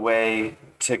the way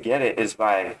to get it is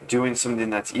by doing something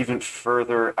that's even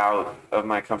further out of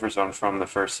my comfort zone from the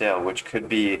first sale, which could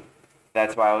be,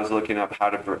 that's why I was looking up how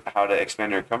to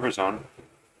expand your comfort zone.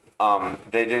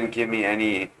 They didn't give me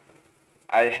any,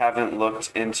 I haven't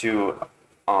looked into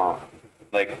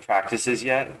like practices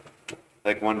yet.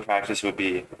 Like one practice would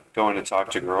be going to talk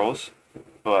to girls,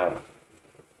 but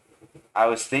I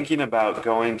was thinking about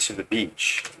going to the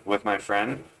beach with my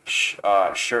friend,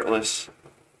 shirtless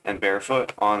and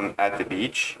barefoot at the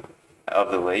beach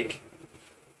of the lake,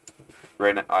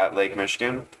 right at Lake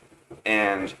Michigan,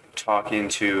 and talking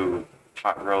to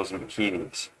hot girls in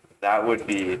bikinis. That would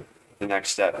be the next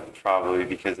step probably,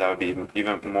 because that would be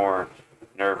even more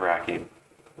nerve-wracking.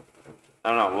 I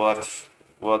don't know.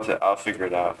 I'll figure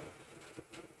it out.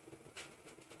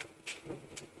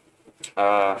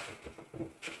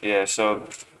 Yeah, so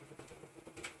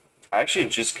I actually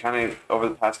just kind of, over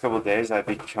the past couple of days, I've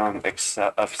become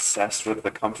obsessed with the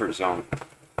comfort zone,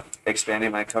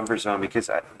 expanding my comfort zone,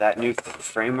 because that new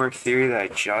framework theory that I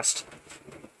just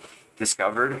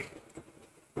discovered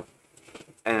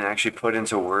and actually put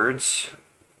into words,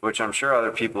 which I'm sure other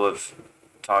people have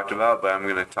talked about, but I'm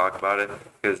going to talk about it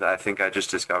because I think I just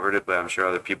discovered it, but I'm sure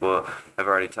other people have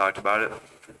already talked about it.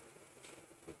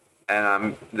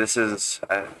 And this is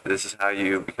how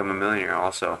you become a millionaire,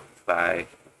 also by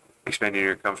expanding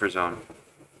your comfort zone.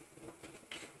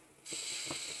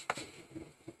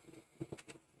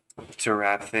 To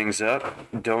wrap things up,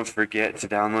 don't forget to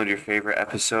download your favorite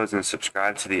episodes and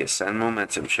subscribe to the Ascend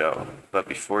Momentum Show. But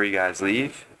before you guys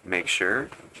leave, make sure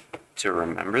to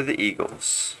remember the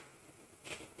Eagles.